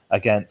next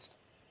against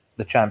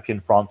the champion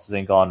Francis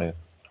Ngannou.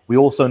 We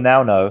also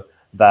now know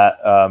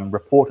that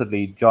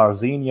reportedly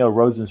Jairzinho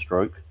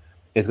Rosenstruck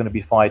is going to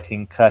be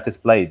fighting Curtis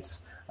Blades,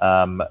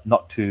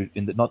 not too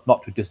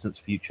distant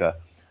future.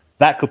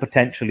 That could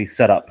potentially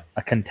set up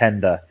a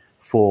contender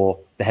for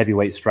the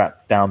heavyweight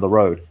strap down the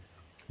road.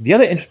 The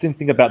other interesting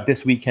thing about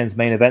this weekend's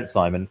main event,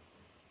 Simon,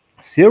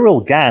 Cyril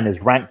Gane is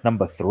ranked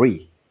number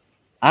 3.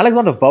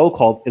 Alexander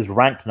Volkov is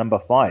ranked number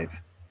 5.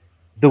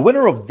 The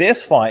winner of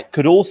this fight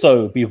could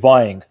also be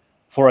vying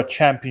for a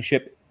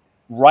championship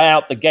right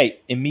out the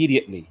gate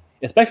immediately,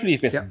 especially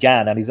if it's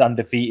Gane and he's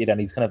undefeated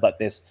and he's kind of like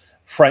this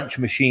French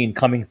machine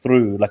coming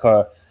through like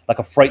a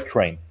freight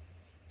train.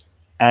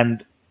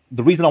 And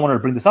the reason I wanted to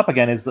bring this up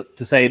again is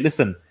to say,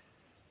 listen,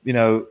 you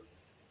know,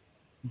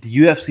 the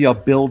UFC are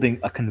building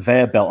a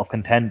conveyor belt of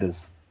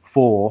contenders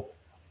for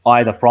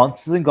either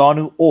Francis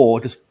Ngannou or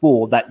just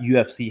for that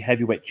UFC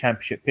heavyweight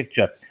championship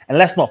picture. And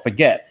let's not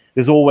forget,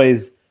 there's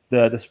always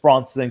this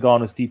Francis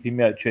Ngannou Stipe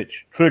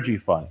Miocic trilogy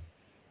fight.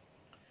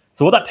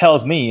 So what that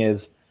tells me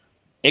is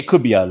it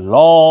could be a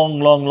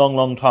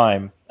long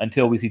time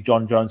until we see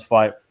John Jones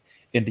fight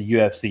in the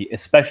UFC,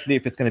 especially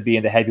if it's going to be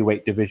in the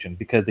heavyweight division,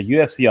 because the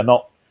UFC are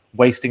not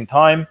wasting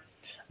time.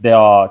 They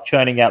are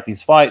churning out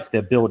these fights.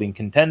 They're building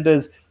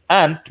contenders.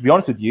 And to be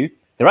honest with you,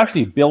 they're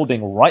actually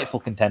building rightful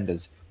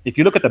contenders. If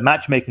you look at the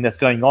matchmaking that's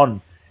going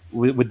on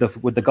with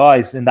the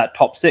guys in that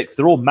top 6,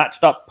 they're all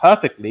matched up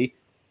perfectly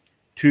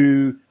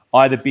to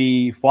either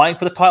be fighting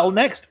for the title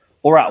next,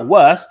 or at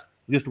worst,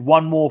 just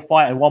one more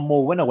fight and one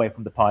more win away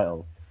from the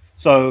title.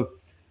 So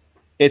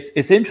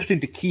it's interesting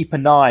to keep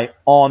an eye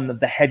on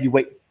the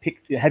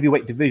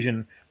heavyweight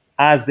division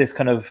as this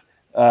kind of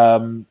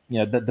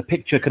the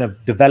picture kind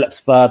of develops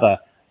further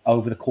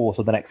over the course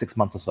of the next 6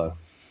 months or so.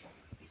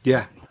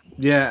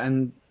 Yeah,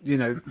 and you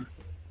know,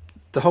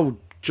 the whole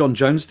John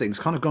Jones thing's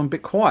kind of gone a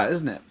bit quiet,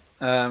 isn't it?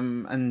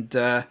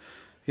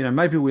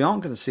 Maybe we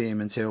aren't going to see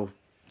him until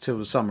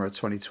the summer of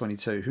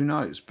 2022. Who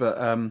knows? But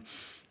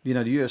the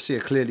UFC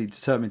are clearly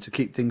determined to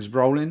keep things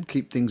rolling,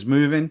 keep things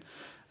moving,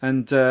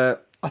 and I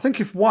think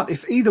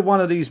if either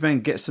one of these men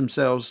gets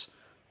themselves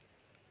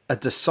a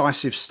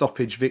decisive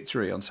stoppage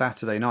victory on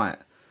Saturday night,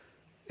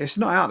 it's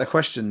not out of the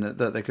question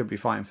that they could be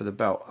fighting for the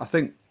belt. I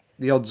think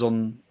the odds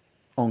on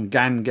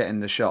Gan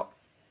getting the shot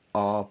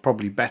are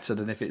probably better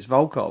than if it's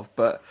Volkov.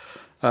 But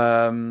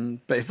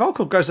if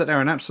Volkov goes out there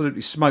and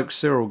absolutely smokes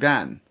Cyril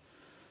Gan,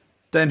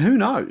 then who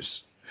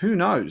knows? Who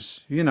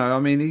knows? You know, I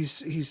mean,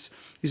 he's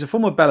a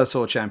former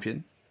Bellator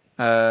champion.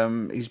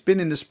 He's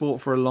been in the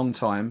sport for a long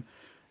time.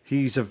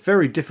 He's a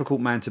very difficult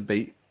man to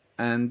beat,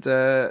 and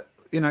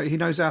you know, he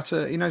knows how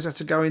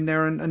to go in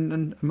there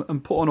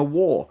and put on a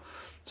war.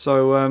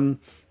 So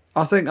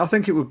I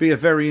think it would be a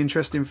very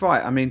interesting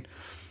fight. I mean,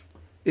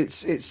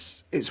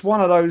 it's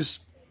one of those.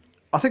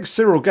 I think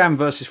Cyril Gan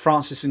versus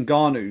Francis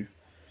Ngannou,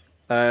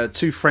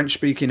 two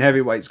French-speaking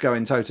heavyweights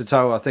going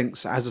toe-to-toe, I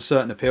think has a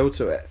certain appeal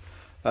to it.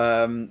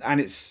 And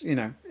it's, you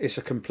know, it's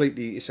a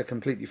completely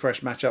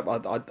fresh matchup.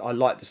 I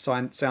like the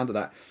sound of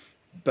that,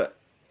 but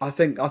I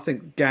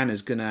think Gan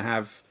is going to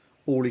have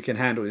all he can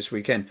handle this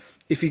weekend.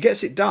 If he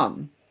gets it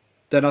done,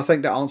 then I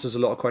think that answers a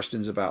lot of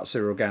questions about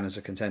Cyril Gan as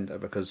a contender,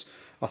 because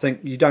I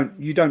think you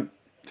don't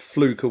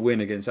fluke a win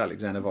against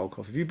Alexander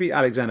Volkov. If you beat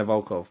Alexander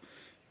Volkov,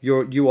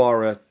 you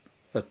are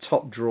a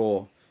top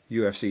draw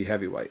UFC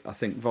heavyweight. I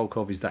think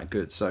Volkov is that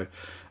good. So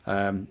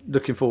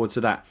looking forward to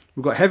that.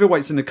 We've got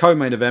heavyweights in the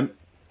co-main event.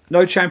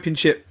 No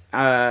championship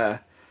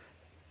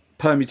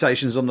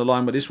permutations on the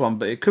line with this one,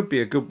 but it could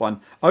be a good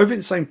one.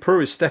 Ovin St.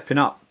 Preux is stepping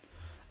up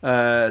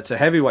to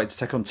heavyweight to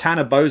take on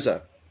Tanner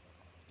Boser.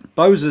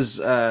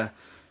 Boser's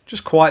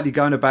just quietly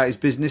going about his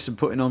business and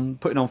putting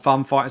on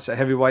fun fights at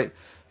heavyweight.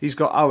 He's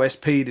got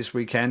OSP this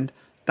weekend.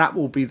 That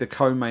will be the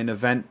co-main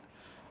event.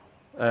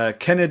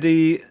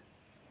 Kennedy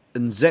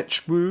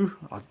Nzechukwu,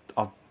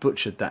 I've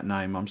butchered that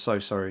name. I'm so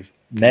sorry.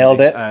 Nailed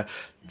it.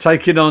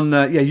 Taking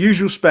on,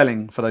 usual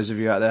spelling for those of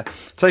you out there.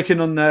 Taking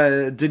on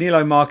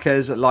Danilo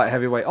Marquez at light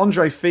heavyweight.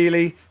 Andre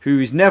Fili, who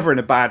is never in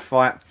a bad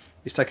fight,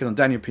 is taking on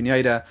Daniel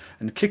Pineda.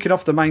 And kicking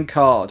off the main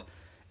card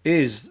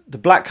is the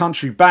Black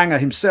Country banger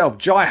himself.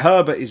 Jai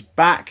Herbert is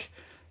back,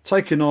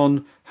 taking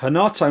on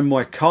Renato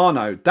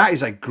Moicano. That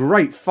is a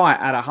great fight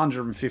at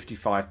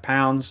 155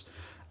 pounds.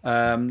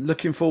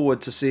 Looking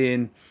forward to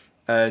seeing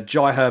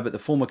Jai Herbert, the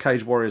former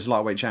Cage Warriors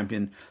lightweight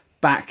champion,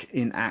 back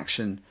in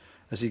action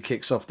as he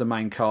kicks off the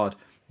main card.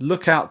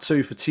 Look out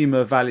too for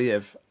Timur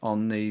Valiev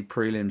on the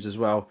prelims as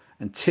well,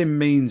 and Tim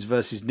Means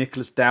versus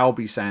Nicholas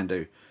Dalby,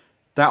 Sandu.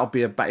 That'll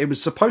be it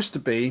was supposed to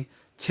be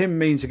Tim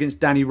Means against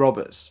Danny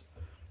Roberts,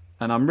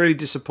 and I'm really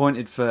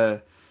disappointed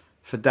for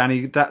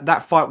Danny.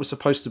 That fight was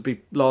supposed to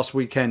be last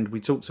weekend. We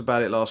talked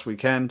about it last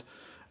weekend.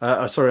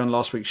 On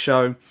last week's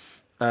show.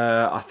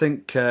 I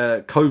think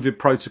COVID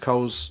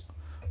protocols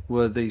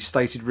were the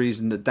stated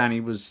reason that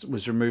Danny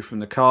was removed from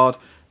the card.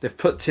 They've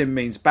put Tim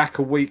Means back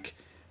a week.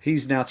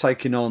 He's now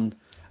taking on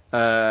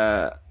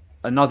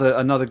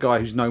another guy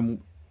who's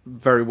known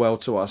very well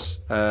to us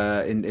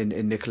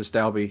in Nicholas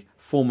Dalby,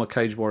 former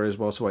Cage Warriors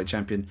welterweight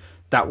champion.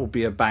 That will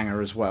be a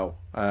banger as well.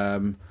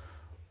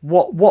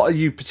 What are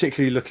you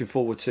particularly looking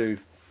forward to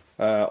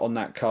on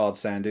that card,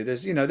 Sandy?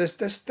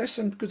 There's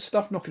some good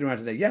stuff knocking around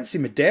in there. Yancy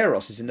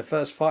Medeiros is in the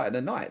first fight of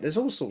the night. There's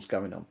all sorts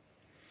going on.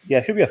 Yeah,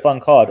 it should be a fun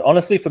card.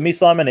 Honestly, for me,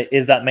 Simon, it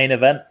is that main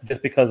event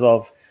just because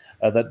of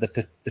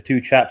the two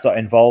chaps that are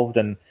involved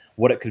and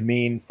what it could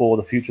mean for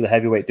the future of the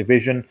heavyweight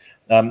division.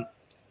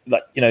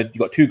 You've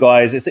got two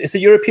guys. It's a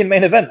European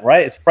main event,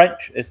 right? It's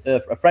French. It's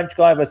a French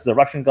guy versus a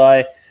Russian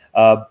guy.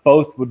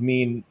 Both would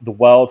mean the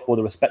world for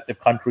the respective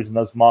countries in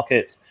those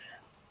markets.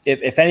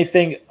 If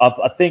anything,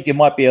 I think it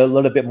might be a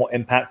little bit more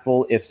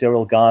impactful if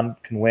Cyril Gane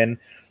can win.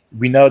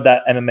 We know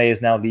that MMA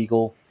is now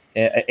legal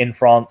in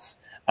France,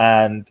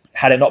 and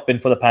had it not been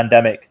for the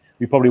pandemic,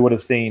 we probably would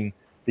have seen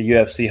the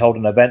UFC hold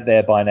an event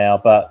there by now.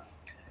 But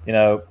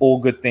all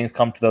good things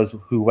come to those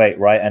who wait,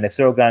 right? And if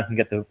Cyril Gane can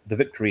get the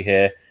victory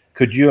here,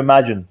 could you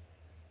imagine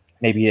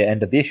maybe at the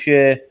end of this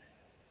year,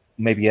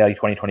 maybe early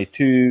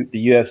 2022,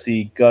 the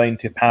UFC going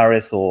to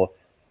Paris or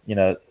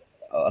a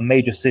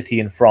major city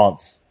in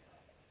France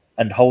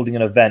and holding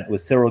an event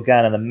with Cyril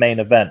Gane in the main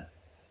event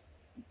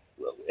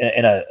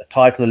in a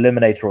title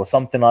eliminator or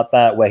something like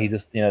that, where he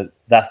just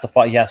that's the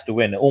fight he has to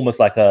win, almost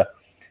like a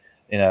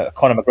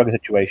Conor McGregor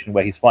situation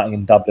where he's fighting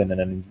in Dublin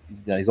and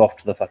then he's off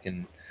to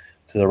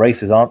the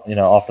races,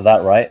 after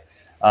that, right?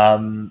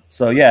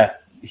 So yeah,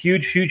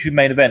 huge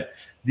main event.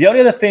 The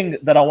only other thing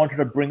that I wanted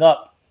to bring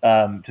up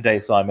today,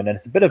 Simon, and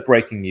it's a bit of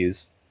breaking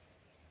news.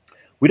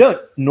 We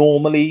don't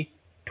normally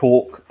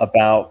talk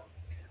about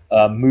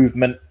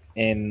movement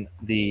in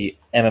the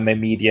MMA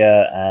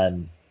media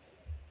and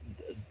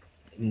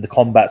in the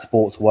combat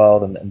sports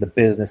world and the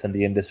business and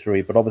the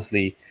industry, but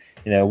obviously,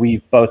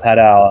 we've both had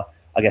our,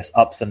 I guess,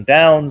 ups and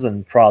downs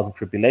and trials and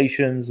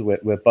tribulations.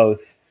 We've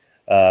both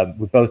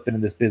been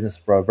in this business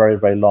for a very,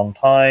 very long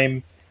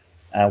time.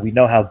 We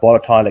know how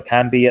volatile it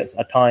can be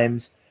at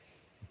times.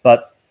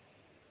 But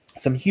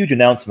some huge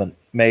announcement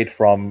made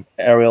from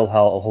Ariel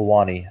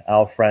Helwani,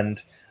 our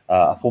friend,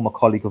 a former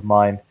colleague of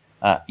mine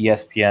at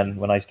ESPN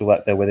when I used to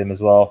work there with him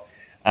as well.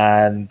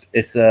 And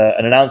it's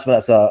an announcement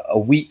that's a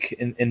week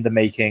in the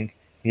making.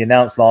 He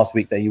announced last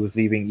week that he was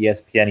leaving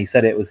ESPN. He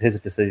said it was his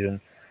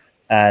decision.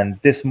 And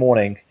this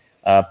morning,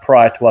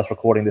 prior to us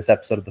recording this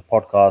episode of the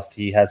podcast,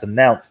 he has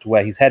announced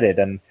where he's headed.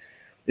 And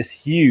it's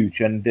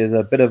huge. And there's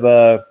a bit of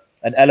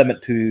an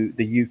element to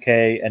the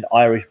UK and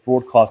Irish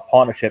broadcast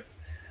partnership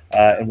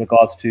in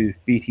regards to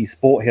BT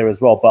Sport here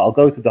as well. But I'll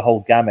go through the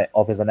whole gamut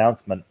of his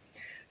announcement.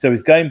 So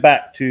he's going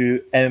back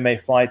to MMA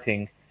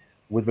fighting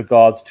with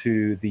regards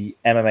to the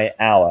MMA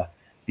Hour.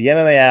 The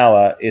MMA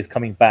Hour is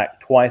coming back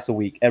twice a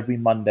week, every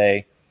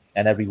Monday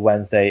and every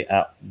Wednesday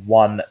at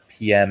 1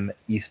 p.m.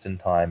 Eastern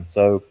time.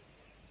 So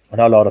I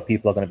know a lot of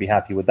people are going to be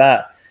happy with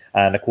that.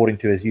 And according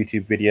to his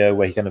YouTube video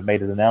where he kind of made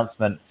his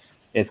announcement,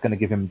 it's going to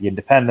give him the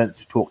independence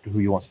to talk to who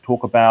he wants to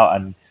talk about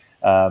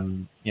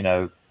and,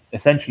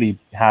 essentially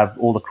have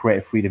all the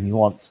creative freedom he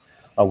wants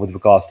with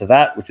regards to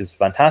that, which is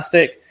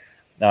fantastic.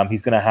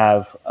 He's going to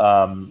have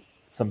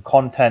some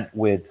content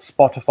with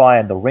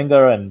Spotify and The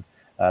Ringer, and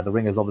The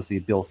Ringer is obviously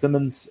Bill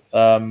Simmons'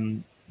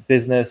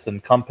 business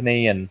and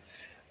company, and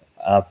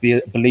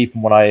believe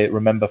from what I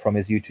remember from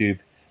his YouTube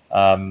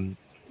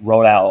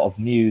rollout of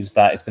news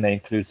that it's going to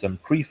include some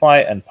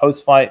pre-fight and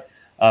post-fight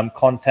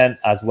content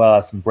as well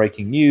as some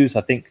breaking news.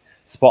 I think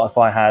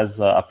Spotify has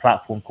a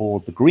platform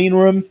called The Green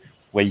Room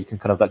where you can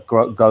kind of like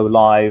go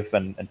live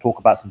and talk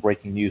about some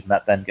breaking news, and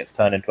that then gets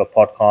turned into a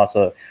podcast.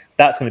 So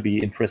that's going to be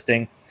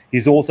interesting.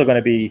 He's also going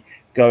to be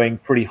going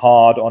pretty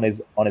hard on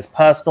his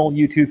personal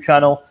YouTube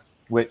channel,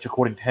 which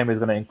according to him is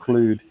going to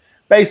include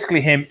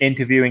basically him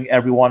interviewing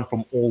everyone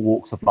from all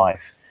walks of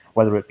life,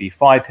 whether it be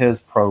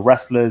fighters, pro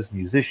wrestlers,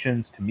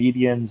 musicians,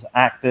 comedians,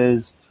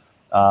 actors,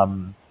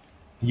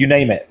 you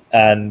name it.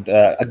 And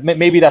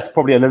maybe that's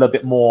probably a little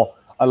bit more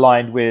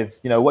aligned with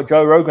what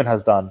Joe Rogan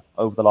has done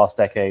over the last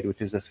decade,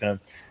 which is just going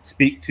to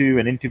speak to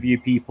and interview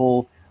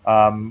people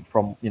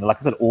from like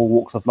I said, all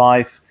walks of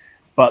life.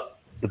 But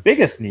the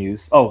biggest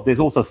news, there's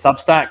also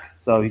Substack.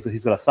 So he's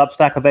got a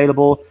Substack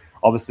available.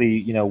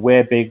 Obviously,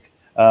 we're big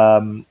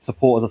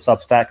supporters of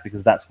Substack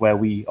because that's where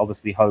we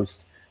obviously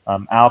host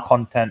our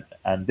content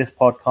and this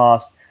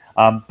podcast.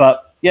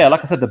 But yeah,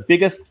 like I said, the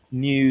biggest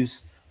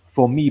news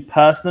for me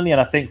personally, and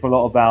I think for a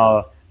lot of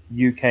our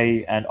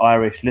UK and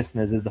Irish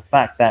listeners, is the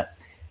fact that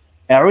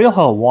Ariel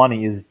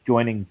Helwani is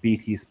joining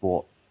BT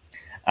Sport,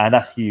 and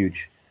that's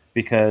huge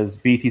because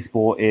BT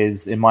Sport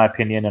is, in my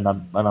opinion, and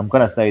I'm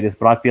going to say this,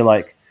 but I feel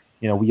like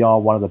we are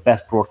one of the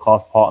best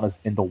broadcast partners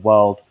in the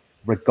world,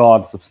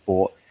 regardless of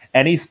sport.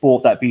 Any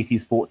sport that BT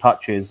Sport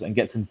touches and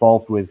gets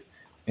involved with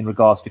in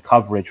regards to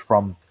coverage,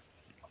 from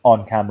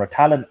on-camera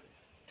talent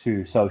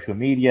to social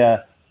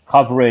media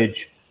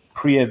coverage,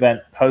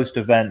 pre-event,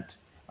 post-event,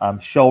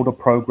 shoulder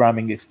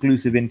programming,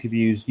 exclusive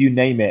interviews, you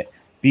name it,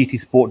 BT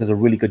Sport does a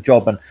really good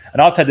job. And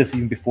I've said this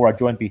even before I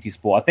joined BT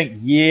Sport. I think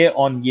year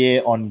on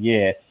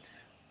year,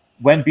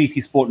 when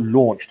BT Sport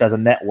launched as a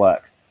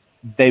network,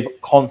 they've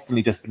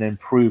constantly just been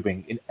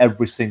improving in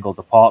every single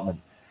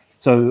department.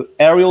 So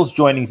Ariel's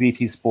joining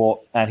BT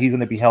Sport, and he's going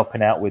to be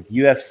helping out with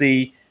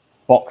UFC,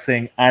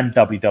 boxing, and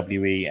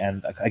WWE.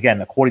 And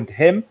again, according to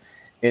him,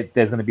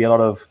 there's going to be a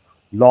lot of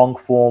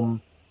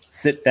long-form,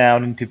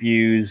 sit-down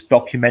interviews,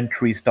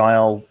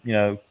 documentary-style,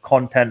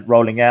 content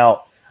rolling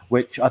out,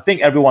 which I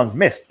think everyone's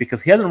missed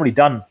because he hasn't really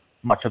done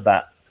much of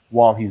that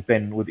while he's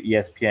been with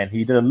ESPN.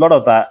 He did a lot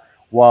of that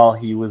while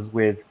he was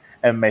with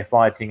MMA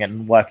Fighting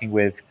and working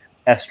with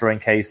Esther and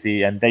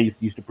Casey, and they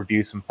used to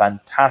produce some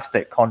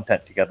fantastic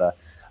content together.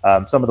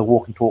 Some of the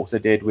walk and talks they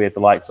did with the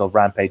likes of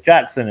Rampage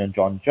Jackson and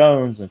John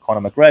Jones and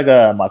Conor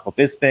McGregor and Michael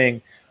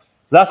Bisping.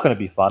 So that's going to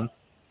be fun.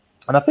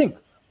 And I think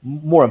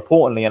more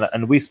importantly,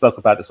 and we spoke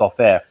about this off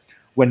air,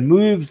 when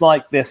moves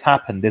like this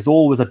happen, there's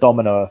always a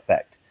domino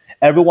effect.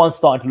 Everyone's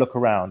starting to look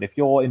around. If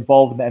you're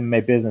involved in the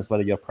MMA business,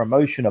 whether you're a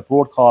promotion, a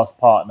broadcast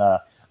partner,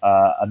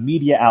 a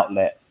media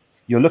outlet,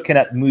 you're looking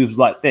at moves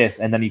like this,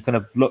 and then you kind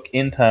of look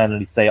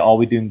internally, say, are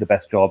we doing the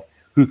best job?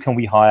 Who can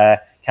we hire?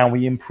 Can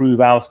we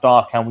improve our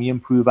staff? Can we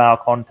improve our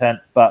content?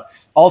 But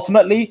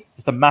ultimately,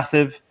 just a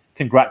massive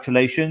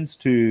congratulations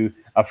to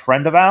a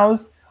friend of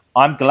ours.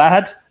 I'm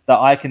glad that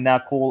I can now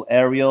call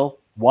Ariel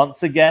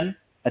once again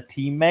a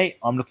teammate.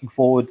 I'm looking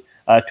forward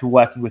to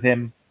working with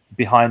him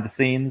behind the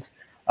scenes.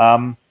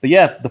 But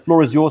yeah, the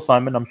floor is yours,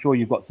 Simon. I'm sure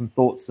you've got some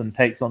thoughts and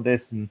takes on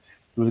this, and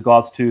with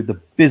regards to the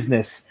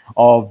business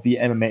of the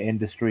MMA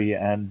industry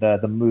and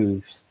the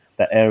moves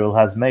that Ariel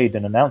has made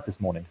and announced this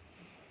morning.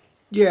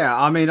 Yeah,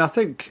 I mean, I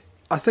think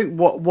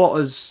what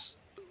has,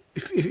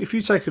 if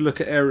you take a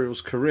look at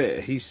Ariel's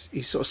career, he's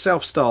sort of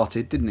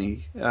self-started, didn't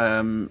he?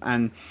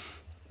 And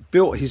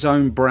built his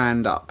own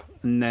brand up,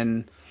 and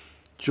then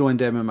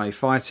joined MMA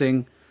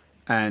Fighting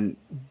and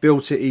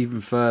built it even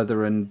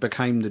further and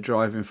became the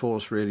driving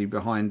force really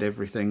behind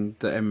everything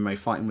that MMA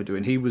Fighting were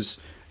doing. He was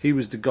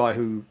the guy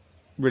who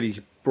really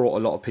brought a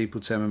lot of people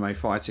to MMA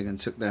Fighting and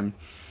took them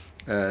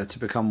to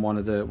become one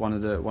of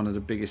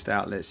the biggest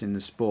outlets in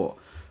the sport.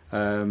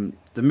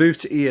 The move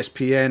to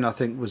ESPN, I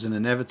think, was an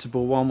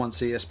inevitable one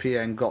once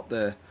ESPN got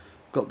the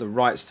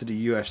rights to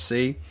the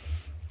UFC.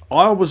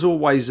 I was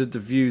always of the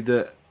view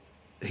that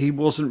he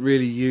wasn't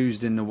really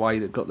used in the way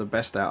that got the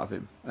best out of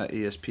him at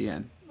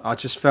ESPN. I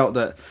just felt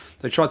that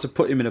they tried to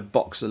put him in a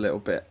box a little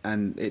bit,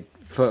 and it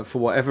for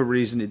whatever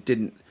reason it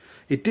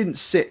didn't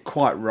sit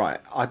quite right.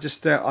 I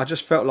just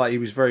felt like he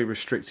was very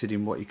restricted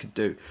in what he could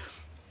do.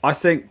 I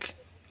think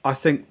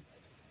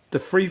the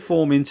free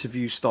form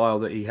interview style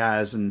that he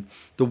has and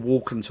the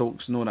walk and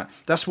talks and all that,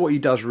 that's what he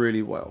does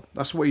really well.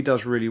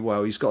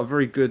 He's got a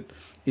very good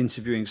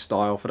interviewing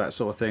style for that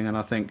sort of thing, and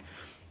I think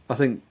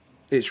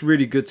it's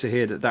really good to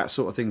hear that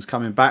sort of thing's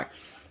coming back,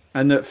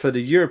 and that for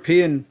the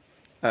European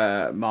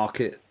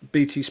market,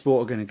 BT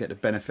Sport are going to get the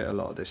benefit of a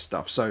lot of this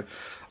stuff. So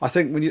I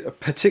think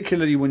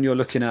particularly when you're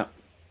looking at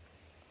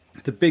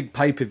the big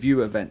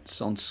pay-per-view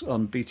events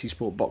on BT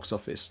Sport box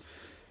office,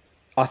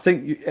 I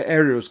think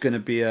Aerial's going to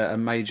be a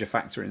major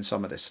factor in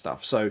some of this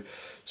stuff. So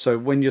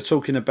when you're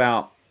talking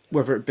about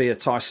whether it be a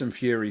Tyson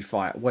Fury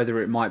fight,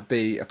 whether it might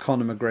be a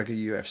Conor McGregor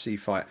UFC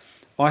fight,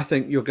 I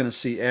think you're going to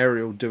see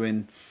Aerial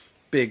doing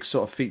big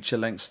sort of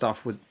feature-length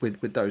stuff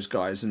with those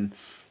guys. And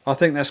I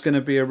think that's going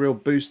to be a real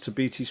boost to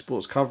BT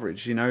Sports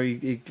coverage. You know,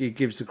 he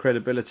gives the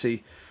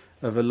credibility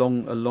of a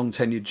long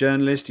tenured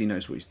journalist. He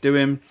knows what he's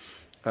doing.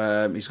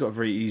 He's got a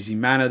very easy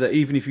manner that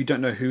even if you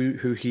don't know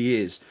who he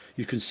is,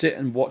 you can sit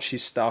and watch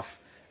his stuff.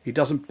 He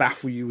doesn't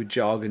baffle you with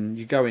jargon.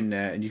 You go in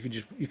there and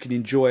you can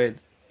enjoy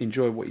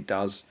what he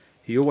does.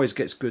 He always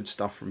gets good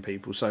stuff from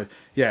people. So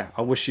yeah,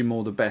 I wish him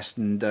all the best.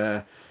 And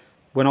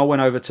when I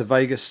went over to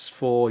Vegas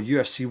for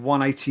UFC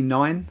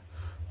 189,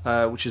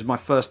 which is my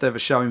first ever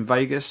show in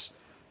Vegas,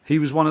 he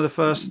was one of the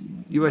first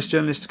US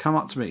journalists to come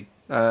up to me,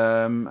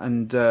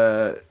 and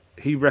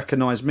he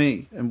recognised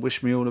me and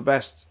wished me all the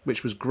best,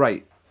 which was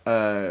great.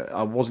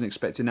 I wasn't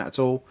expecting that at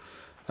all.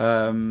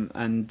 You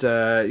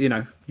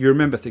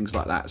remember things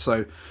like that.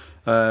 So,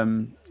 I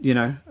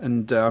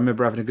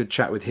remember having a good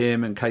chat with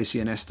him and Casey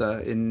and Esther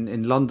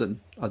in London.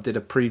 I did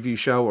a preview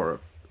show,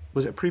 or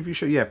was it a preview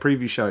show? Yeah,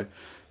 preview show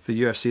for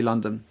UFC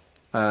London,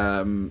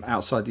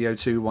 outside the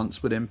O2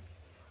 once with him.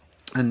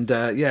 And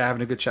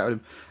having a good chat with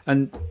him.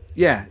 And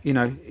yeah,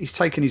 he's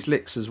taken his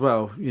licks as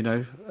well.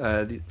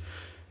 Dana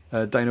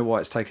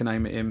White's taken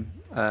aim at him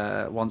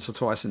once or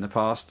twice in the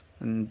past.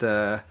 And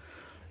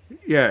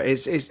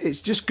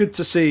it's just good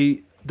to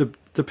see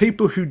the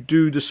people who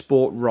do the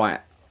sport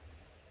right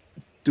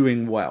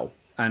doing well.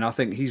 And I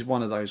think he's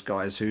one of those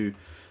guys who,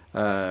 he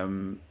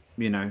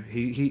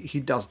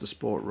does the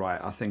sport right.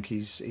 I think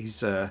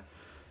the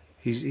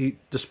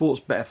sport's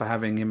better for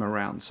having him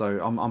around.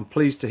 So I'm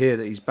pleased to hear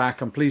that he's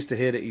back. I'm pleased to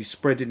hear that he's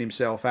spreading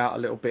himself out a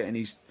little bit and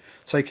he's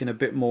taking a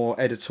bit more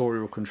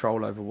editorial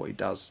control over what he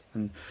does.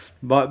 And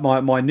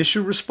my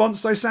initial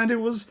response though, Sandy,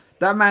 was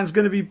that man's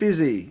going to be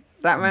busy.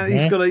 That man,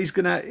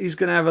 mm-hmm. he's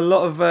gonna have a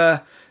lot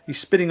of he's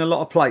spinning a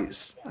lot of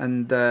plates,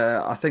 and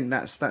I think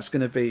that's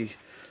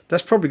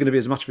probably going to be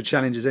as much of a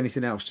challenge as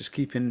anything else. Just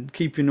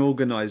keeping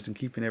organised and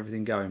keeping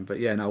everything going. But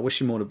yeah, no, I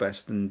wish him all the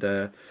best,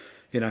 and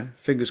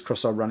fingers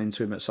crossed I'll run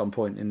into him at some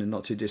point in the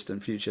not too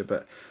distant future.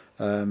 But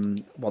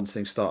once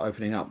things start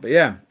opening up, but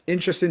yeah,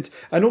 interesting,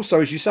 and also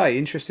as you say,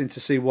 interesting to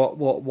see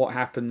what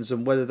happens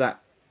and whether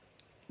that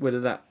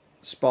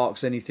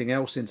sparks anything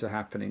else into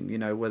happening.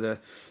 Whether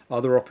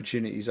other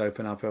opportunities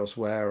open up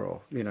elsewhere,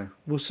 or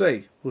we'll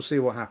see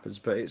what happens.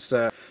 But it's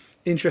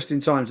interesting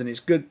times, and it's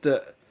good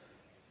that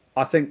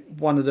I think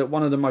one of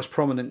the most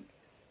prominent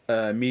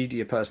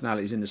media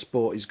personalities in the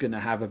sport is going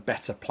to have a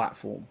better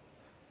platform.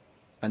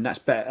 And that's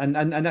better, and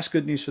that's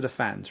good news for the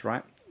fans,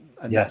 right?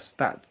 And that's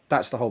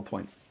the whole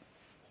point.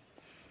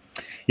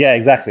 Yeah,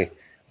 exactly.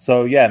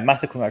 So yeah,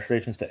 massive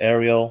congratulations to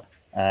Ariel,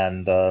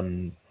 and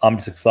I'm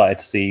just excited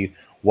to see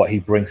what he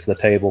brings to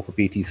the table for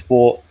BT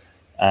Sport,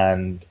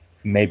 and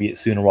maybe it's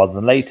sooner rather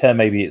than later.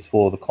 Maybe it's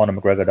for the Conor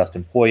McGregor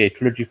Dustin Poirier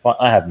trilogy fight.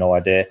 I have no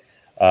idea.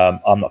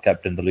 I'm not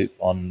kept in the loop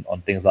on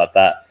things like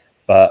that.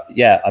 But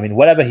yeah, I mean,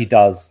 whatever he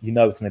does, it's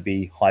going to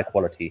be high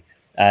quality,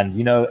 and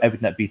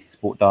everything that BT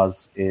Sport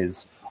does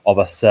is of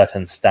a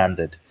certain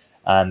standard,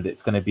 and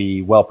it's going to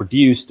be well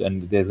produced,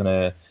 and there's going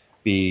to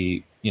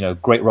be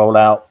great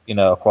rollout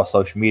across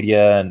social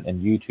media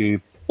and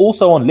YouTube,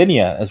 also on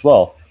linear as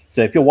well.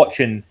 So if you're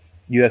watching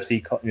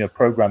UFC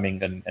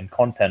programming and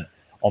content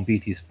on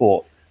BT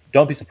Sport,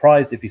 don't be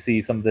surprised if you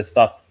see some of this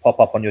stuff pop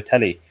up on your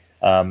telly.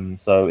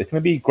 So it's going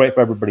to be great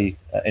for everybody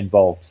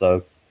involved.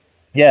 So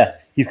yeah,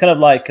 he's kind of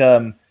like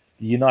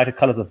the United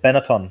Colors of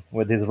Benetton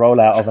with his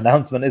rollout of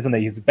announcement, isn't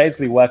he? He's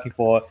basically working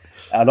for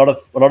a lot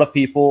of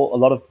people, a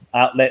lot of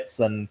outlets,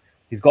 and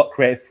he's got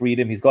creative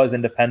freedom. He's got his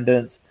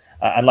independence,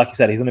 and like you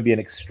said, he's going to be an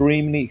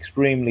extremely,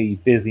 extremely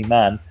busy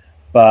man.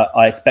 But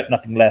I expect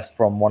nothing less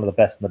from one of the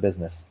best in the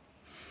business.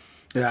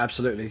 Yeah,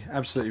 absolutely.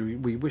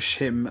 We wish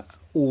him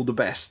all the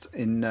best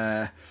in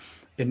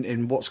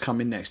what's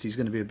coming next. He's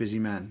going to be a busy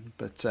man,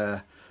 but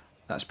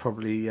that's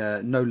probably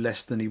no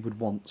less than he would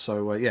want.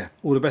 So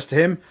all the best to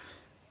him.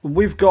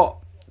 We've got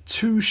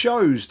 2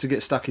 shows to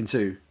get stuck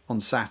into on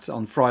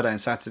Friday and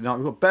Saturday night.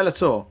 We've got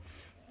Bellator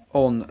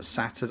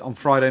on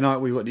Friday night.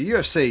 We've got the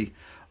UFC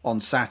on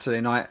Saturday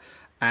night.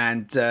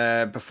 And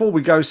before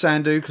we go,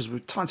 Sandu, because we're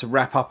time to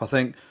wrap up, I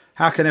think,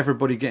 how can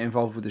everybody get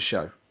involved with the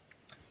show?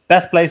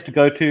 Best place to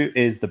go to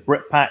is the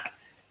BritPack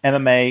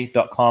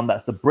MMA.com.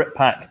 That's the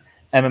Britpack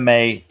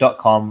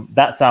MMA.com.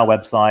 That's our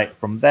website.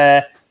 From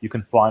there, you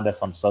can find us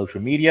on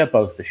social media,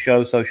 both the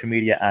show social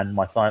media and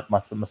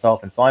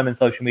myself and Simon's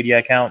social media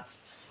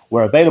accounts.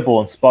 We're available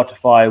on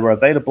Spotify. We're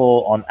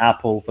available on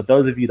Apple. For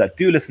those of you that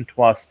do listen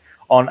to us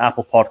on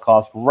Apple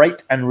Podcasts,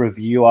 rate and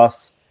review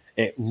us.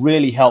 It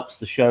really helps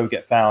the show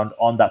get found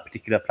on that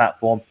particular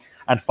platform.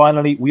 And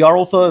finally, we are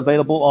also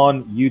available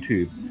on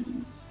YouTube.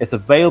 It's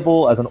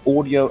available as an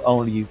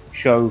audio-only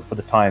show for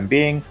the time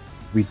being.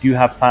 We do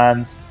have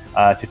plans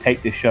to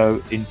take this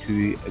show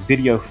into a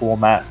video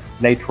format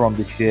later on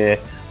this year.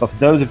 But for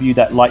those of you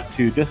that like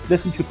to just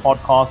listen to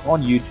podcasts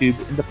on YouTube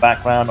in the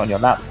background on your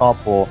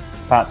laptop or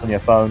perhaps on your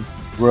phone,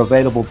 we're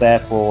available there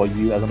for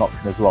you as an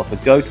option as well. So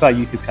go to our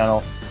YouTube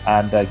channel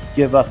and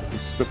give us a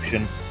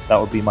subscription. That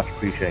would be much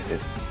appreciated.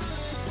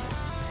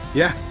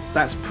 Yeah,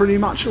 that's pretty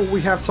much all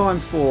we have time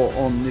for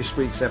on this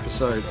week's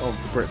episode of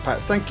the Britpack.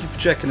 Thank you for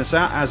checking us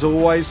out. As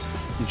always,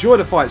 enjoy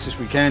the fights this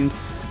weekend,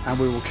 and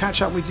we will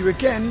catch up with you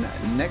again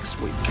next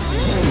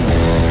week.